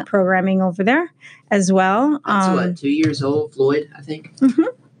amazing programming over there as well. That's 2 years old, Floyd, I think.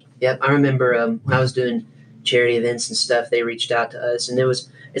 Yep. I remember when I was doing charity events and stuff, they reached out to us and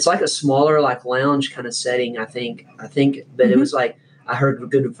it's like a smaller, like lounge kind of setting, I think, but it was like, I heard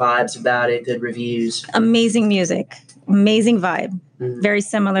good vibes about it, good reviews. Amazing music, amazing vibe. Very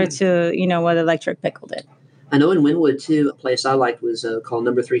similar to, what Electric Pickle did. I know in Wynwood too, a place I liked was called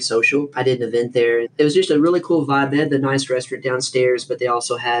Number 3 Social. I did an event there. It was just a really cool vibe. They had the nice restaurant downstairs, but they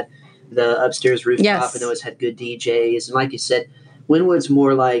also had the upstairs rooftop and always had good DJs. And like you said, Wynwood's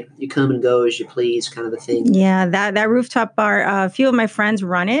more like you come and go as you please kind of a thing. Yeah, that rooftop bar, a few of my friends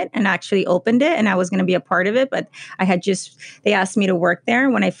run it and actually opened it, and I was going to be a part of it, but they asked me to work there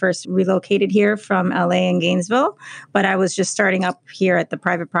when I first relocated here from LA and Gainesville, but I was just starting up here at the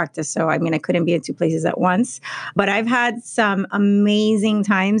private practice, so I mean, I couldn't be in two places at once, but I've had some amazing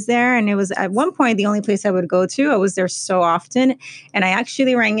times there, and it was at one point the only place I would go to. I was there so often, and I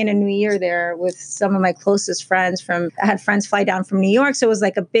actually rang in a New Year there with some of my closest friends I had friends fly down from New York. So it was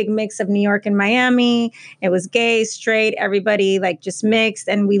like a big mix of New York and Miami. It was gay, straight, everybody like just mixed.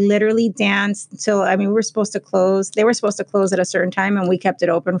 And we literally danced until, we were supposed to close. They were supposed to close at a certain time and we kept it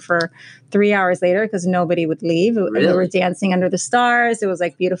open for 3 hours later because nobody would leave. Really? We were dancing under the stars. It was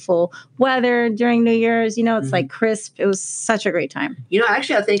like beautiful weather during New Year's. It's like crisp. It was such a great time.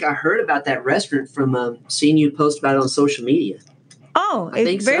 Actually, I think I heard about that restaurant from seeing you post about it on social media. Oh,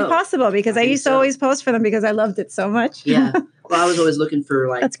 it's very possible because I used to always post for them because I loved it so much. Yeah. Well, I was always looking for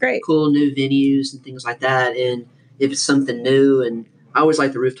That's great. Cool new venues and things like that. And if it's something new, and I always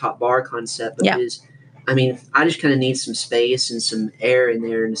like the rooftop bar concept because, I just kind of need some space and some air in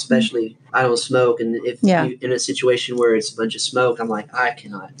there. And especially I don't smoke. And if you're in a situation where it's a bunch of smoke, I'm like, I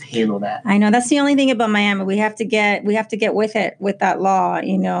cannot handle that. I know that's the only thing about Miami. We have to get with it with that law,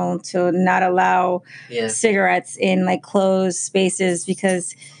 to not allow cigarettes in like closed spaces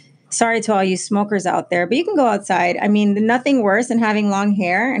because sorry to all you smokers out there, but you can go outside. Nothing worse than having long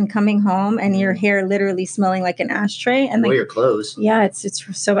hair and coming home and your hair literally smelling like an ashtray. And your clothes. Yeah, it's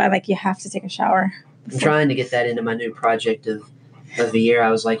so bad. Like you have to take a shower. I'm trying to get that into my new project of the year.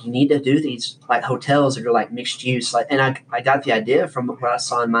 I was like, you need to do these like hotels that are like mixed use. And I got the idea from what I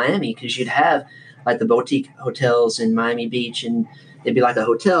saw in Miami because you'd have like the boutique hotels in Miami Beach and it'd be like a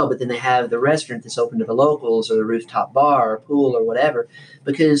hotel, but then they have the restaurant that's open to the locals or the rooftop bar or pool or whatever.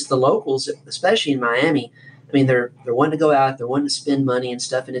 Because the locals, especially in Miami, they're wanting to go out, they're wanting to spend money and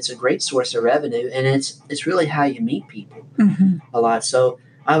stuff, and it's a great source of revenue. And it's really how you meet people a lot. So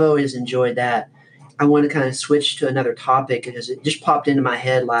I've always enjoyed that. I want to kind of switch to another topic because it just popped into my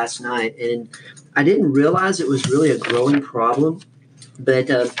head last night, and I didn't realize it was really a growing problem. But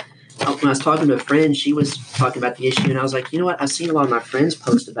when I was talking to a friend, she was talking about the issue, and I was like, you know what? I've seen a lot of my friends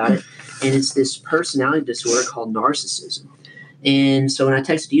post about it, and it's this personality disorder called narcissism. And so when I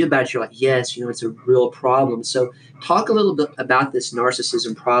texted you about it, you're like, yes, it's a real problem. So talk a little bit about this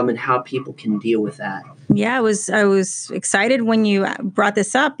narcissism problem and how people can deal with that. Yeah, I was excited when you brought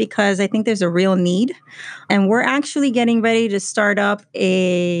this up because I think there's a real need. And we're actually getting ready to start up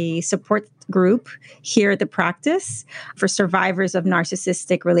a support group here at the practice for survivors of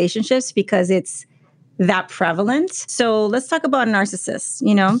narcissistic relationships because it's that prevalent. So let's talk about narcissists,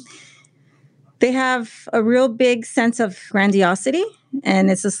 They have a real big sense of grandiosity,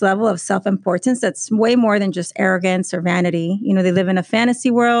 and it's this level of self-importance that's way more than just arrogance or vanity. They live in a fantasy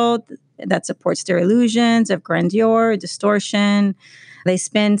world that supports their illusions of grandeur, distortion. They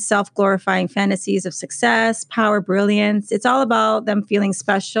spin self-glorifying fantasies of success, power, brilliance. It's all about them feeling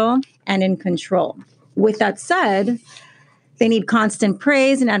special and in control. With that said, they need constant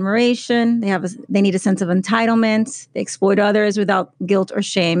praise and admiration. They need a sense of entitlement. They exploit others without guilt or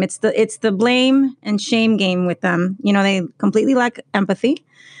shame. It's the blame and shame game with them. They completely lack empathy.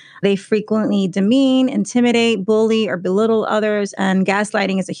 They frequently demean, intimidate, bully, or belittle others. And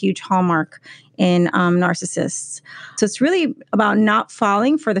gaslighting is a huge hallmark in narcissists. So it's really about not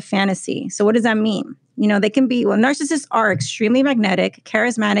falling for the fantasy. So what does that mean? Narcissists are extremely magnetic,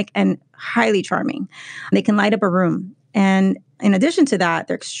 charismatic, and highly charming. They can light up a room. And in addition to that,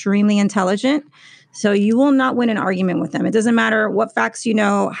 they're extremely intelligent. So you will not win an argument with them. It doesn't matter what facts you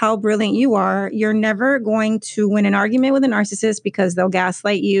know, how brilliant you are. You're never going to win an argument with a narcissist because they'll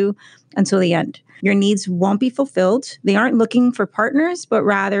gaslight you until the end. Your needs won't be fulfilled. They aren't looking for partners, but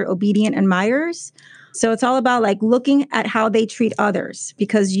rather obedient admirers. So it's all about looking at how they treat others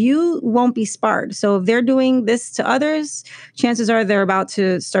because you won't be sparred. So if they're doing this to others, chances are they're about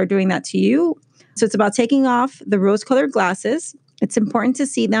to start doing that to you. So it's about taking off the rose-colored glasses. It's important to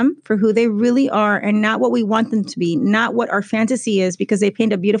see them for who they really are and not what we want them to be, not what our fantasy is, because they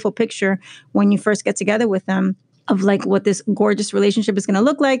paint a beautiful picture when you first get together with them of what this gorgeous relationship is going to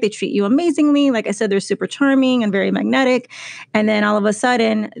look like. They treat you amazingly. Like I said, they're super charming and very magnetic. And then all of a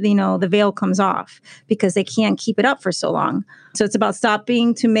sudden, the veil comes off because they can't keep it up for so long. So it's about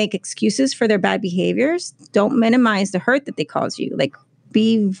stopping to make excuses for their bad behaviors. Don't minimize the hurt that they cause you.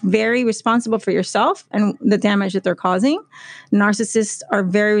 Be very responsible for yourself and the damage that they're causing. Narcissists are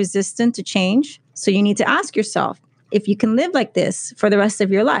very resistant to change. So you need to ask yourself if you can live like this for the rest of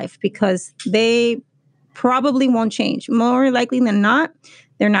your life, because they probably won't change. More likely than not,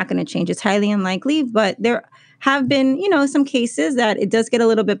 they're not going to change. It's highly unlikely, but there have been, some cases that it does get a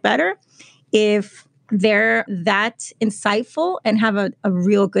little bit better if they're that insightful and have a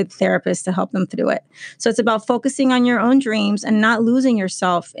real good therapist to help them through it. So it's about focusing on your own dreams and not losing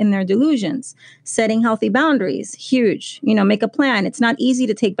yourself in their delusions. Setting healthy boundaries, huge. Make a plan. It's not easy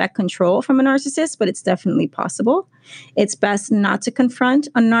to take back control from a narcissist, but it's definitely possible. It's best not to confront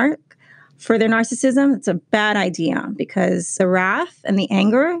a narc for their narcissism. It's a bad idea because the wrath and the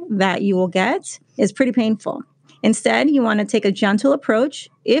anger that you will get is pretty painful. Instead, you want to take a gentle approach.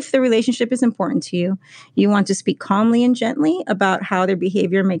 If the relationship is important to you, you want to speak calmly and gently about how their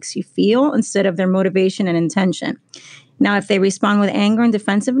behavior makes you feel instead of their motivation and intention. Now, if they respond with anger and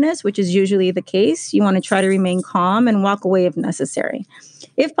defensiveness, which is usually the case, you want to try to remain calm and walk away if necessary.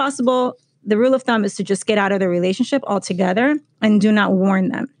 If possible, the rule of thumb is to just get out of the relationship altogether and do not warn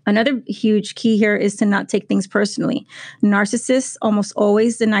them. Another huge key here is to not take things personally. Narcissists almost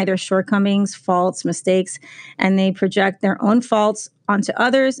always deny their shortcomings, faults, mistakes, and they project their own faults onto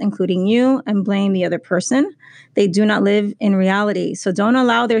others, including you, and blame the other person. They do not live in reality. So don't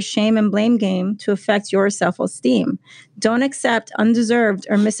allow their shame and blame game to affect your self-esteem. Don't accept undeserved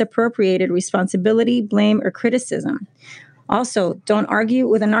or misappropriated responsibility, blame, or criticism. Also, don't argue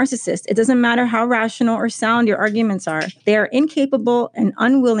with a narcissist. It doesn't matter how rational or sound your arguments are. They are incapable and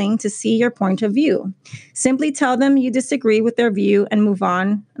unwilling to see your point of view. Simply tell them you disagree with their view and move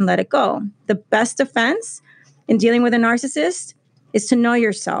on and let it go. The best defense in dealing with a narcissist is to know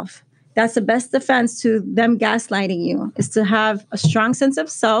yourself. That's the best defense to them gaslighting you, is to have a strong sense of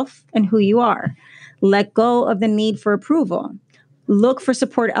self and who you are. Let go of the need for approval. Look for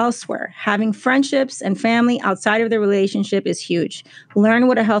support elsewhere. Having friendships and family outside of the relationship is huge. Learn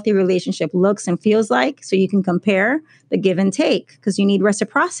what a healthy relationship looks and feels like so you can compare the give and take, because you need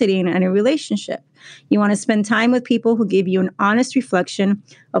reciprocity in any relationship. You want to spend time with people who give you an honest reflection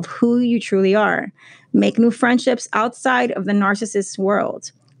of who you truly are. Make new friendships outside of the narcissist's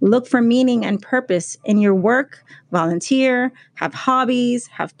world. Look for meaning and purpose in your work, volunteer, have hobbies,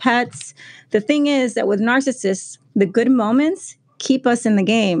 have pets. The thing is that with narcissists, the good moments keep us in the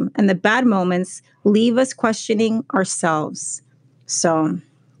game, and the bad moments leave us questioning ourselves. So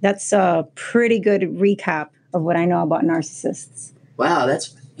that's a pretty good recap of what I know about narcissists. Wow,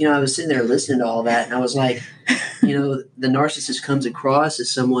 that's, I was sitting there listening to all that, and I was like, the narcissist comes across as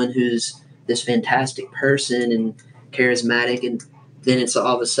someone who's this fantastic person and charismatic, and then it's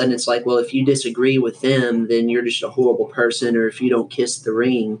all of a sudden it's like, well, if you disagree with them, then you're just a horrible person, or if you don't kiss the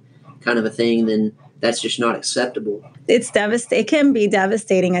ring kind of a thing, then that's just not acceptable. It's devastating. It can be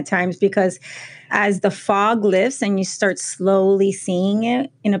devastating at times because as the fog lifts and you start slowly seeing it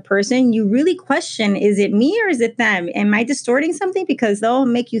in a person, you really question, is it me or is it them? Am I distorting something? Because they'll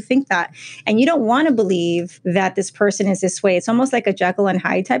make you think that. And you don't want to believe that this person is this way. It's almost like a Jekyll and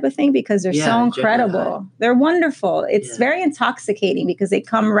Hyde type of thing because they're so incredible. They're wonderful. It's very intoxicating because they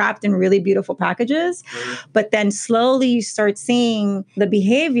come wrapped in really beautiful packages. Mm-hmm. But then slowly you start seeing the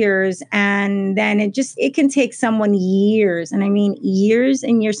behaviors, and then it can take someone years. And I mean years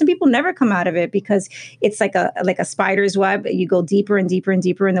and years. Some people never come out of it because it's like a spider's web. You go deeper and deeper and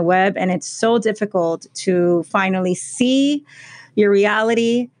deeper in the web, and it's so difficult to finally see your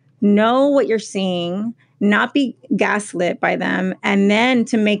reality, know what you're seeing, not be gaslit by them, and then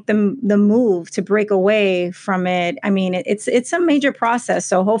to make them the move to break away from it. I mean, it's a major process.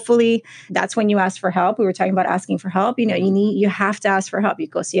 So hopefully that's when you ask for help. We were talking about asking for help. You have to ask for help. You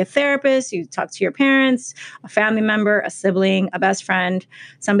go see a therapist, you talk to your parents, a family member, a sibling, a best friend,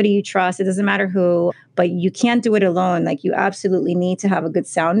 somebody you trust. It doesn't matter who, but you can't do it alone. Like, you absolutely need to have a good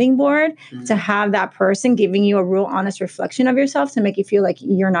sounding board, to have that person giving you a real honest reflection of yourself to make you feel like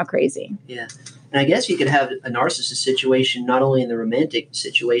you're not crazy. Yeah. And I guess you could have a narcissist situation not only in the romantic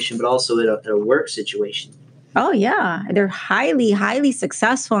situation, but also in a work situation. Oh yeah, they're highly, highly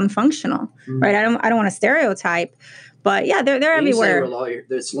successful and functional, right? I don't want to stereotype, but yeah, they're everywhere.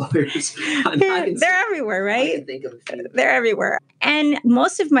 There's lawyers. They're everywhere, right? I can think of a few. They're everywhere, and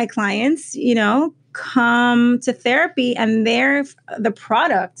most of my clients, come to therapy, and they're the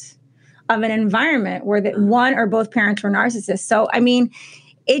product of an environment where one or both parents were narcissists. So I mean,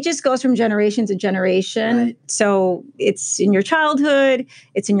 it just goes from generation to generation. Right. So it's in your childhood,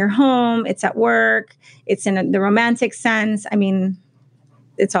 it's in your home, it's at work, it's in the romantic sense. I mean,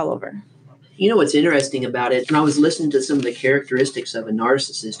 it's all over. You know what's interesting about it? When I was listening to some of the characteristics of a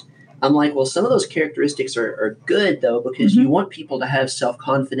narcissist, I'm like, well, some of those characteristics are good, though, because you want people to have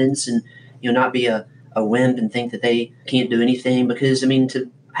self-confidence and, not be a wimp and think that they can't do anything. Because, I mean, to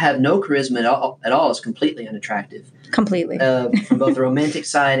have no charisma at all is completely unattractive. Completely. From both the romantic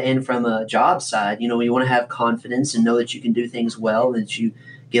side and from a job side, you want to have confidence and know that you can do things well, and that you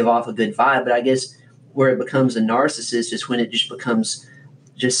give off a good vibe. But I guess where it becomes a narcissist is when it just becomes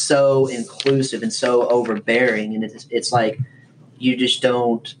just so inclusive and so overbearing. And it's like you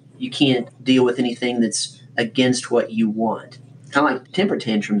can't deal with anything that's against what you want. Kind of like temper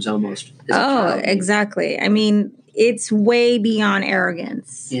tantrums almost. Oh, exactly. I mean, it's way beyond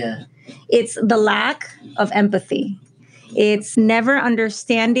arrogance. Yeah. It's the lack of empathy. It's never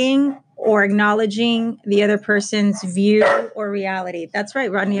understanding or acknowledging the other person's view or reality. That's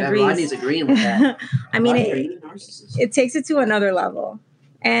right. Rodney agrees. Rodney's agreeing with that. I mean, narcissist? It takes it to another level.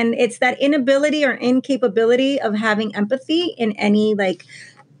 And it's that inability or incapability of having empathy in any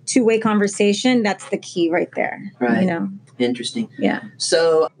two-way conversation. That's the key right there. Right. Interesting. Yeah.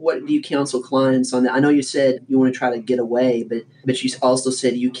 So what do you counsel clients on that? I know you said you want to try to get away, but you also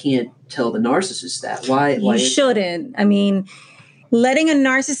said you can't tell the narcissist that. Why? You shouldn't. I mean, letting a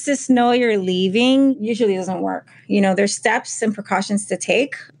narcissist know you're leaving usually doesn't work. There's steps and precautions to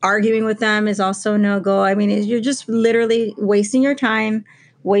take. Arguing with them is also no-go. I mean, you're just literally wasting your time,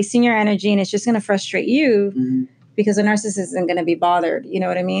 wasting your energy, and it's just going to frustrate you. Because a narcissist isn't going to be bothered. You know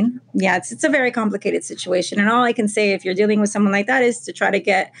what I mean? Yeah, it's a very complicated situation. And all I can say if you're dealing with someone like that is to try to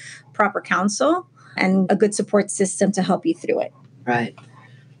get proper counsel and a good support system to help you through it. Right.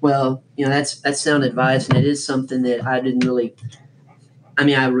 Well, that's sound advice. And it is something that I didn't really,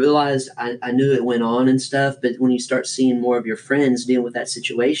 I realized I knew it went on and stuff. But when you start seeing more of your friends dealing with that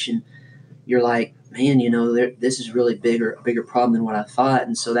situation, you're like, man, this is really a bigger problem than what I thought.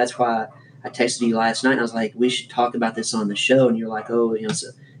 And so that's why I texted you last night and I was like, we should talk about this on the show. And you're like, oh,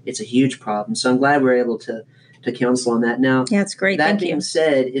 it's a huge problem. So I'm glad we're able to counsel on that. Now, yeah, it's great. That being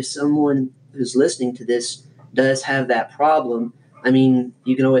said, if someone who's listening to this does have that problem,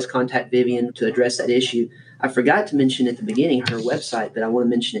 you can always contact Vivian to address that issue. I forgot to mention at the beginning her website, but I want to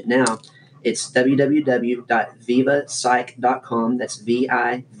mention it now. It's www.vivapsych.com. That's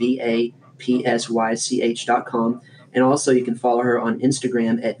VIVAPSYCH.com. And also you can follow her on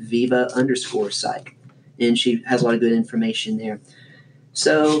Instagram at Viva_psych. And she has a lot of good information there.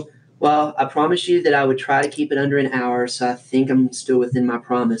 So, well, I promised you that I would try to keep it under an hour, so I think I'm still within my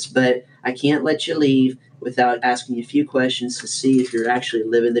promise. But I can't let you leave without asking you a few questions to see if you're actually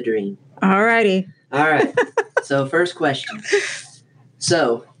living the dream. All righty. All right. So, first question.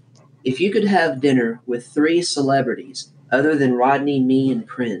 So, if you could have dinner with 3 celebrities other than Rodney, me, and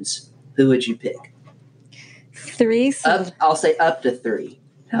Prince, who would you pick? 3? I'll say up to 3.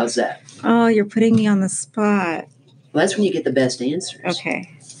 How's that? Oh, you're putting me on the spot. Well, that's when you get the best answers. Okay.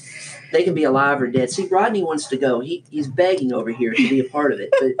 They can be alive or dead. See, Rodney wants to go. He's begging over here to be a part of it.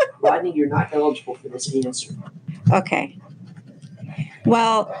 But, Rodney, you're not eligible for this answer. Okay.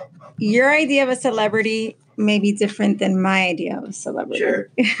 Well, your idea of a celebrity may be different than my idea of a celebrity. Sure.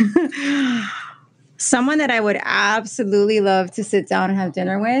 Someone that I would absolutely love to sit down and have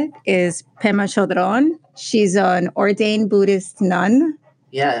dinner with is Pema Chodron. She's an ordained Buddhist nun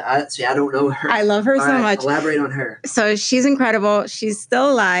Yeah, I don't know her. I love her All so right, much. Elaborate on her. So she's incredible. She's still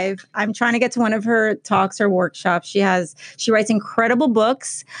alive. I'm trying to get to one of her talks or workshops. She writes incredible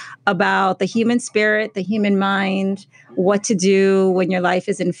books about the human spirit, the human mind, what to do when your life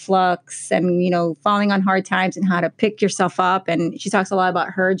is in flux and, falling on hard times and how to pick yourself up. And she talks a lot about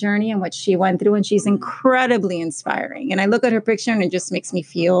her journey and what she went through. And she's incredibly inspiring. And I look at her picture and it just makes me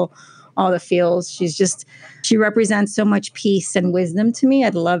feel all the feels. She represents so much peace and wisdom to me.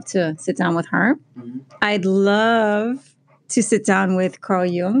 I'd love to sit down with her. Mm-hmm. I'd love to sit down with Carl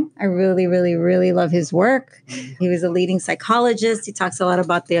Jung. I really, really, really love his work. He was a leading psychologist. He talks a lot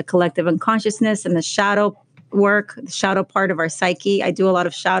about the collective unconsciousness and the shadow work, the shadow part of our psyche. I do a lot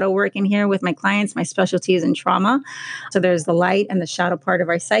of shadow work in here with my clients. My specialty is in trauma. So there's the light and the shadow part of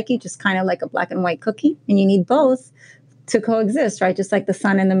our psyche, just kind of like a black and white cookie. And you need both to coexist, right? Just like the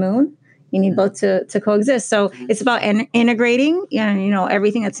sun and the moon. You need both to coexist. So it's about integrating,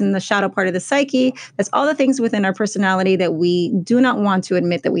 everything that's in the shadow part of the psyche. That's all the things within our personality that we do not want to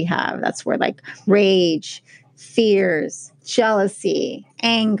admit that we have. That's where like rage, fears, jealousy,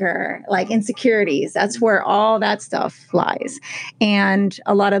 anger, like insecurities. That's where all that stuff lies. And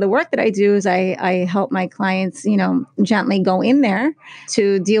a lot of the work that I do is I help my clients, gently go in there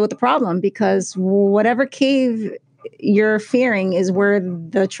to deal with the problem, because whatever cave you're fearing is where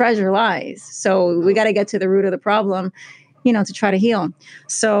the treasure lies. So we got to get to the root of the problem, to try to heal.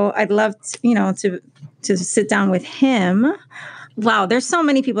 So I'd love to sit down with him. Wow, there's so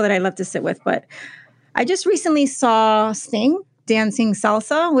many people that I love to sit with, but I just recently saw Sting dancing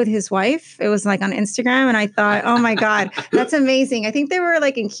salsa with his wife. It was like on Instagram, and I thought, oh my God, that's amazing. I think they were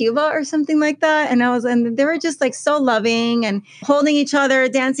like in Cuba or something like that. And they were just like so loving and holding each other,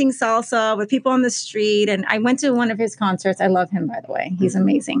 dancing salsa with people on the street. And I went to one of his concerts. I love him, by the way. He's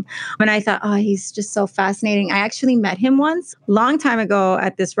amazing. And I thought, oh, he's just so fascinating. I actually met him once, long time ago,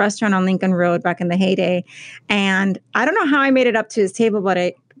 at this restaurant on Lincoln Road back in the heyday. And I don't know how I made it up to his table, but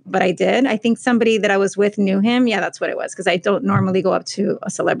I did. I think somebody that I was with knew him. Yeah, that's what it was. Because I don't normally go up to a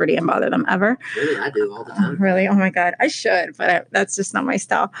celebrity and bother them ever. Really? I do all the time. Really? Oh my God. I should, but that's just not my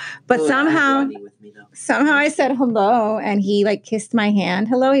style. But I somehow I said hello, and he like kissed my hand.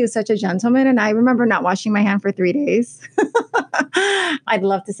 Hello. He was such a gentleman. And I remember not washing my hand for 3 days. I'd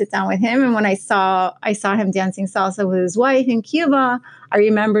love to sit down with him. And when I saw him dancing salsa with his wife in Cuba, I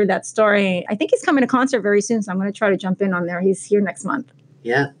remembered that story. I think he's coming to concert very soon. So I'm going to try to jump in on there. He's here next month.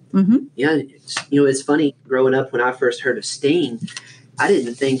 Yeah. Mm-hmm. Yeah. It's funny. Growing up, when I first heard of Sting, I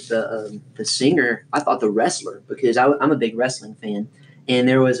didn't think the singer. I thought the wrestler, because I'm a big wrestling fan. And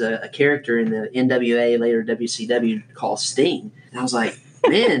there was a character in the NWA, later WCW, called Sting. And I was like,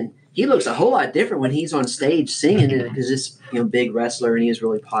 man, he looks a whole lot different when he's on stage singing, because this big wrestler, and he is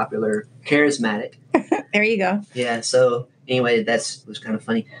really popular, charismatic. There you go. Yeah. So anyway, was kind of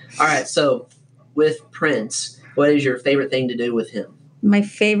funny. All right. So with Prince, what is your favorite thing to do with him? My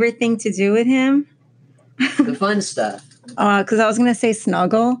favorite thing to do with him? The fun stuff. Because I was going to say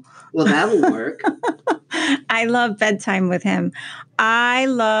snuggle. Well, that'll work. I love bedtime with him. I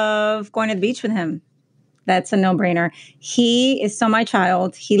love going to the beach with him. That's a no-brainer. He is so my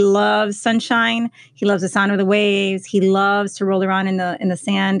child. He loves sunshine. He loves the sound of the waves. He loves to roll around in the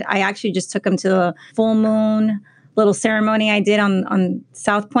sand. I actually just took him to the full moon little ceremony I did on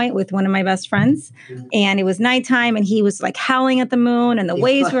South Point with one of my best friends. And it was nighttime, and he was like howling at the moon, and the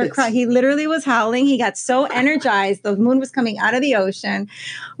waves were crying. He literally was howling. He got so energized. The moon was coming out of the ocean.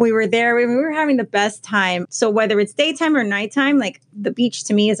 We were there. We were having the best time. So whether it's daytime or nighttime, like the beach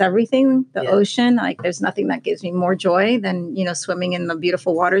to me is everything. The ocean, like there's nothing that gives me more joy than, swimming in the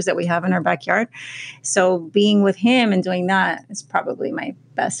beautiful waters that we have in our backyard. So being with him and doing that is probably my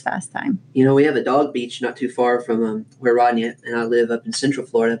best fast time. We have a dog beach not too far from where Rodney and I live up in Central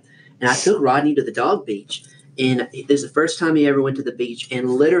Florida. And I took Rodney to the dog beach. And this is the first time he ever went to the beach. And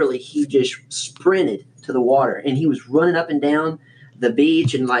literally he just sprinted to the water. And he was running up and down the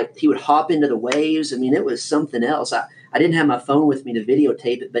beach. And like he would hop into the waves. I mean, it was something else. I didn't have my phone with me to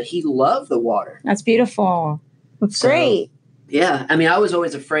videotape it, but he loved the water. That's beautiful. That's great. Yeah. I mean, I was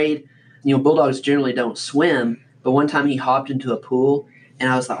always afraid. Bulldogs generally don't swim. But one time he hopped into a pool. And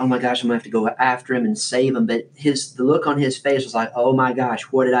I was like, oh my gosh, I'm going to have to go after him and save him. But the look on his face was like, oh my gosh,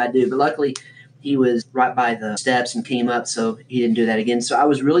 what did I do? But luckily, he was right by the steps and came up, so he didn't do that again. So I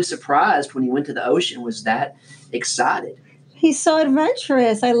was really surprised when he went to the ocean, was that excited. He's so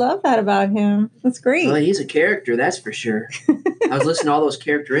adventurous. I love that about him. That's great. Well, he's a character, that's for sure. I was listening to all those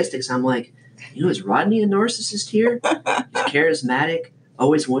characteristics. I'm like, is Rodney a narcissist here? He's charismatic,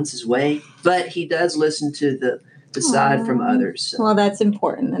 always wants his way. But he does listen to the side from others. So. Well, that's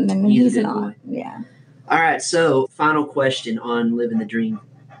important. And then he's not. Yeah. All right. So, final question on living the dream.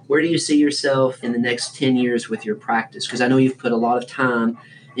 Where do you see yourself in the next 10 years with your practice? Because I know you've put a lot of time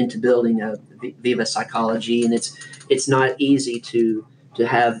into building a Viva Psychology, and it's not easy to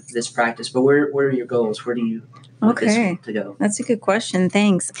have this practice. But where are your goals? Where do you want this to go? That's a good question.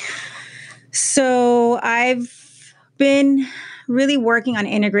 Thanks. So I've been really working on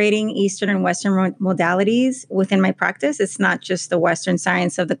integrating Eastern and Western modalities within my practice. It's not just the Western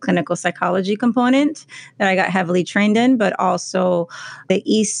science of the clinical psychology component that I got heavily trained in, but also the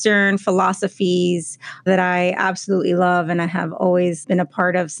Eastern philosophies that I absolutely love and I have always been a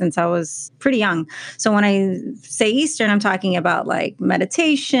part of since I was pretty young. So when I say Eastern, I'm talking about like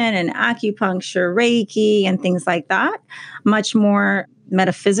meditation and acupuncture, Reiki, and things like that. Much more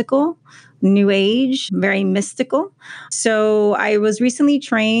metaphysical, New Age, very mystical. So I was recently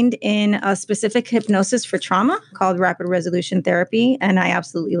trained in a specific hypnosis for trauma called Rapid Resolution Therapy, and I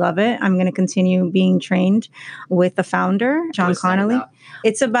absolutely love it. I'm going to continue being trained with the founder, John Connolly.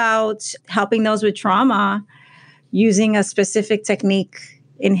 It's about helping those with trauma using a specific technique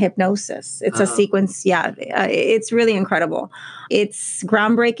in hypnosis. It's a sequence. Yeah, it's really incredible. It's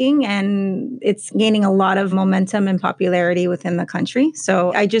groundbreaking and it's gaining a lot of momentum and popularity within the country.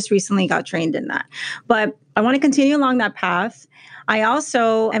 So I just recently got trained in that. But I want to continue along that path. I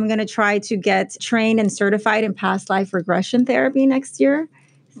also am going to try to get trained and certified in past life regression therapy next year.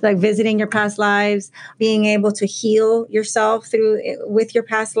 It's like visiting your past lives, being able to heal yourself with your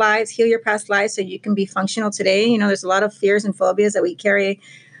past lives, heal your past lives so you can be functional today. You know, there's a lot of fears and phobias that we carry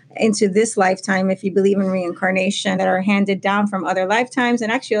into this lifetime, if you believe in reincarnation, that are handed down from other lifetimes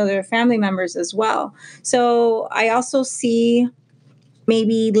and actually other family members as well. So I also see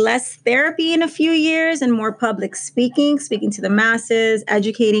maybe less therapy in a few years and more public speaking to the masses,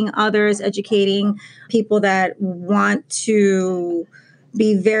 educating others, educating people that want to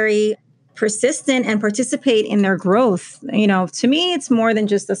be very persistent and participate in their growth. You know, to me, it's more than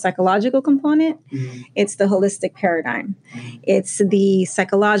just the psychological component. Mm-hmm. It's the holistic paradigm. Mm-hmm. It's the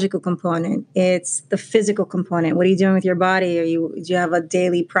psychological component. It's the physical component. What are you doing with your body? Do you have a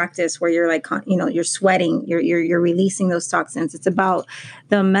daily practice where you're like, you know, you're sweating, you're releasing those toxins? It's about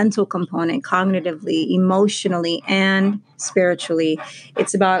the mental component, cognitively, emotionally, and spiritually.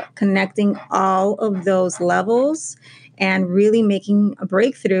 It's about connecting all of those levels and really making a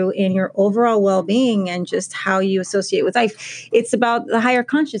breakthrough in your overall well-being and just how you associate with life. It's about the higher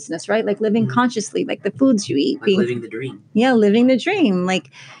consciousness, right? Like living consciously, like the foods you eat. Like living the dream. Yeah, living the dream.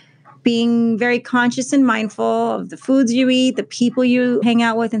 Like being very conscious and mindful of the foods you eat, the people you hang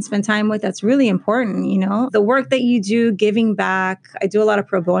out with and spend time with. That's really important, you know? The work that you do, giving back. I do a lot of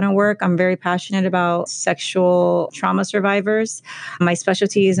pro bono work. I'm very passionate about sexual trauma survivors. My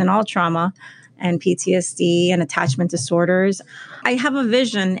specialty is in all trauma and PTSD and attachment disorders. I have a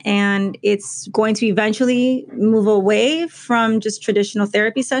vision, and it's going to eventually move away from just traditional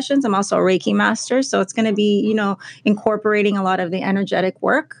therapy sessions. I'm also a Reiki master, so it's going to be, you know, incorporating a lot of the energetic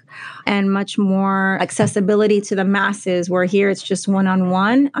work and much more accessibility to the masses, where here it's just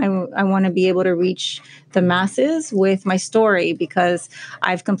one-on-one. I want to be able to reach the masses with my story because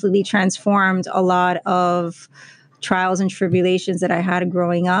I've completely transformed a lot of trials and tribulations that I had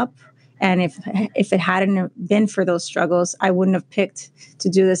growing up. And if it hadn't been for those struggles, I wouldn't have picked to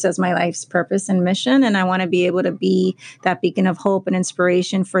do this as my life's purpose and mission. And I want to be able to be that beacon of hope and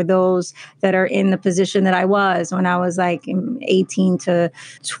inspiration for those that are in the position that I was when I was like 18 to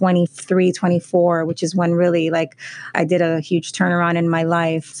 23, 24, which is when really like I did a huge turnaround in my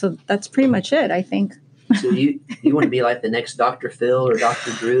life. So that's pretty much it, I think. So you want to be like the next Dr. Phil or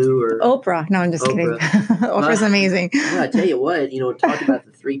Dr. Drew or Oprah? No, I'm just kidding. Oprah's amazing. Well, I tell you what, talk about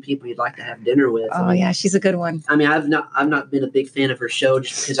the 3 people you'd like to have dinner with. Oh, yeah, she's a good one. I mean, I've not been a big fan of her show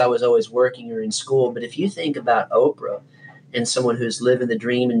just because I was always working or in school. But if you think about Oprah and someone who's living the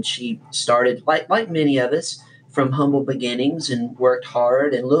dream, and she started like many of us from humble beginnings and worked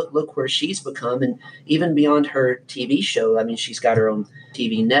hard, and look where she's become, and even beyond her TV show. I mean, she's got her own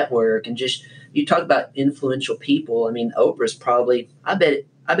TV network, and just. You talk about influential people. I mean, Oprah's probably, I bet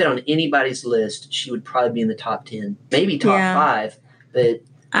on anybody's list, she would probably be in the top 10, maybe top 5. But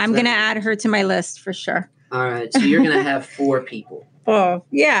I'm going to add her to my list for sure. All right. So you're going to have 4 people. Oh,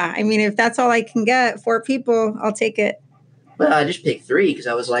 yeah. I mean, if that's all I can get, 4 people, I'll take it. Well, I just picked 3 because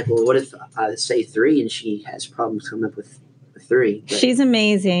I was like, well, what if I say 3 and she has problems coming up with 3. She's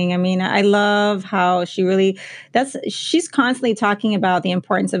amazing. I mean, I love how she's constantly talking about the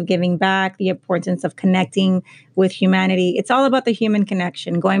importance of giving back, the importance of connecting with humanity. It's all about the human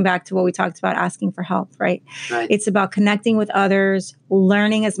connection, going back to what we talked about, asking for help, right? It's about connecting with others,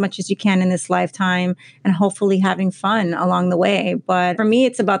 learning as much as you can in this lifetime, and hopefully having fun along the way. But for me,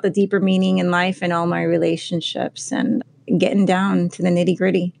 it's about the deeper meaning in life and all my relationships and getting down to the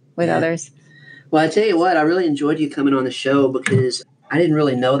nitty-gritty with others. Well, I tell you what, I really enjoyed you coming on the show because I didn't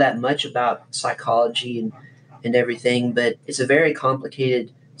really know that much about psychology and everything, but it's a very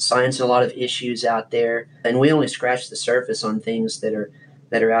complicated science and a lot of issues out there, and we only scratch the surface on things that are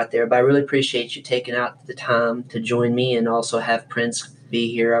out there. But I really appreciate you taking out the time to join me and also have Prince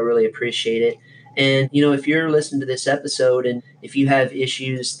be here. I really appreciate it. And, if you're listening to this episode and if you have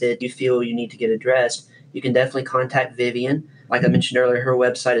issues that you feel you need to get addressed, you can definitely contact Vivian. Like I mentioned earlier, her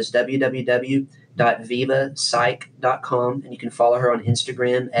website is www.vivapsych.com, and you can follow her on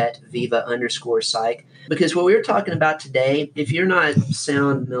Instagram at viva_psych. Because what we were talking about today, if you're not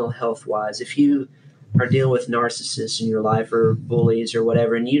sound mental health-wise, if you are dealing with narcissists in your life or bullies or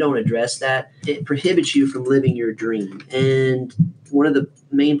whatever, and you don't address that, it prohibits you from living your dream. And one of the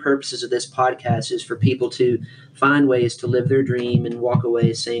main purposes of this podcast is for people to find ways to live their dream and walk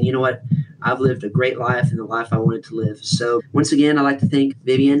away saying, you know what, I've lived a great life and the life I wanted to live. So once again, I'd like to thank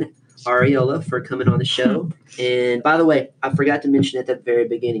Vivian Ariola for coming on the show. And by the way, I forgot to mention at the very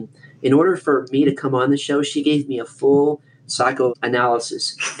beginning, in order for me to come on the show, she gave me a full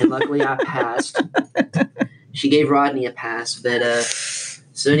psychoanalysis, and luckily I passed. She gave Rodney a pass, but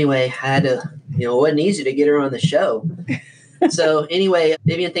so anyway, I had to, it wasn't easy to get her on the show. So anyway,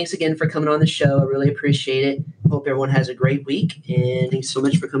 Vivian, thanks again for coming on the show. I really appreciate it. Hope everyone has a great week, and thanks so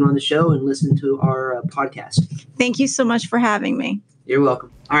much for coming on the show and listening to our podcast. Thank you so much for having me. You're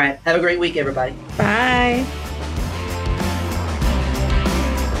welcome. All right, have a great week, everybody. Bye.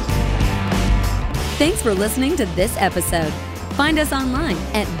 Thanks for listening to this episode. Find us online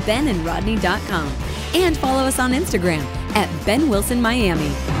at benandrodney.com and follow us on Instagram at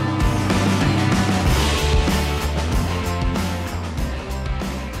benwilsonmiami.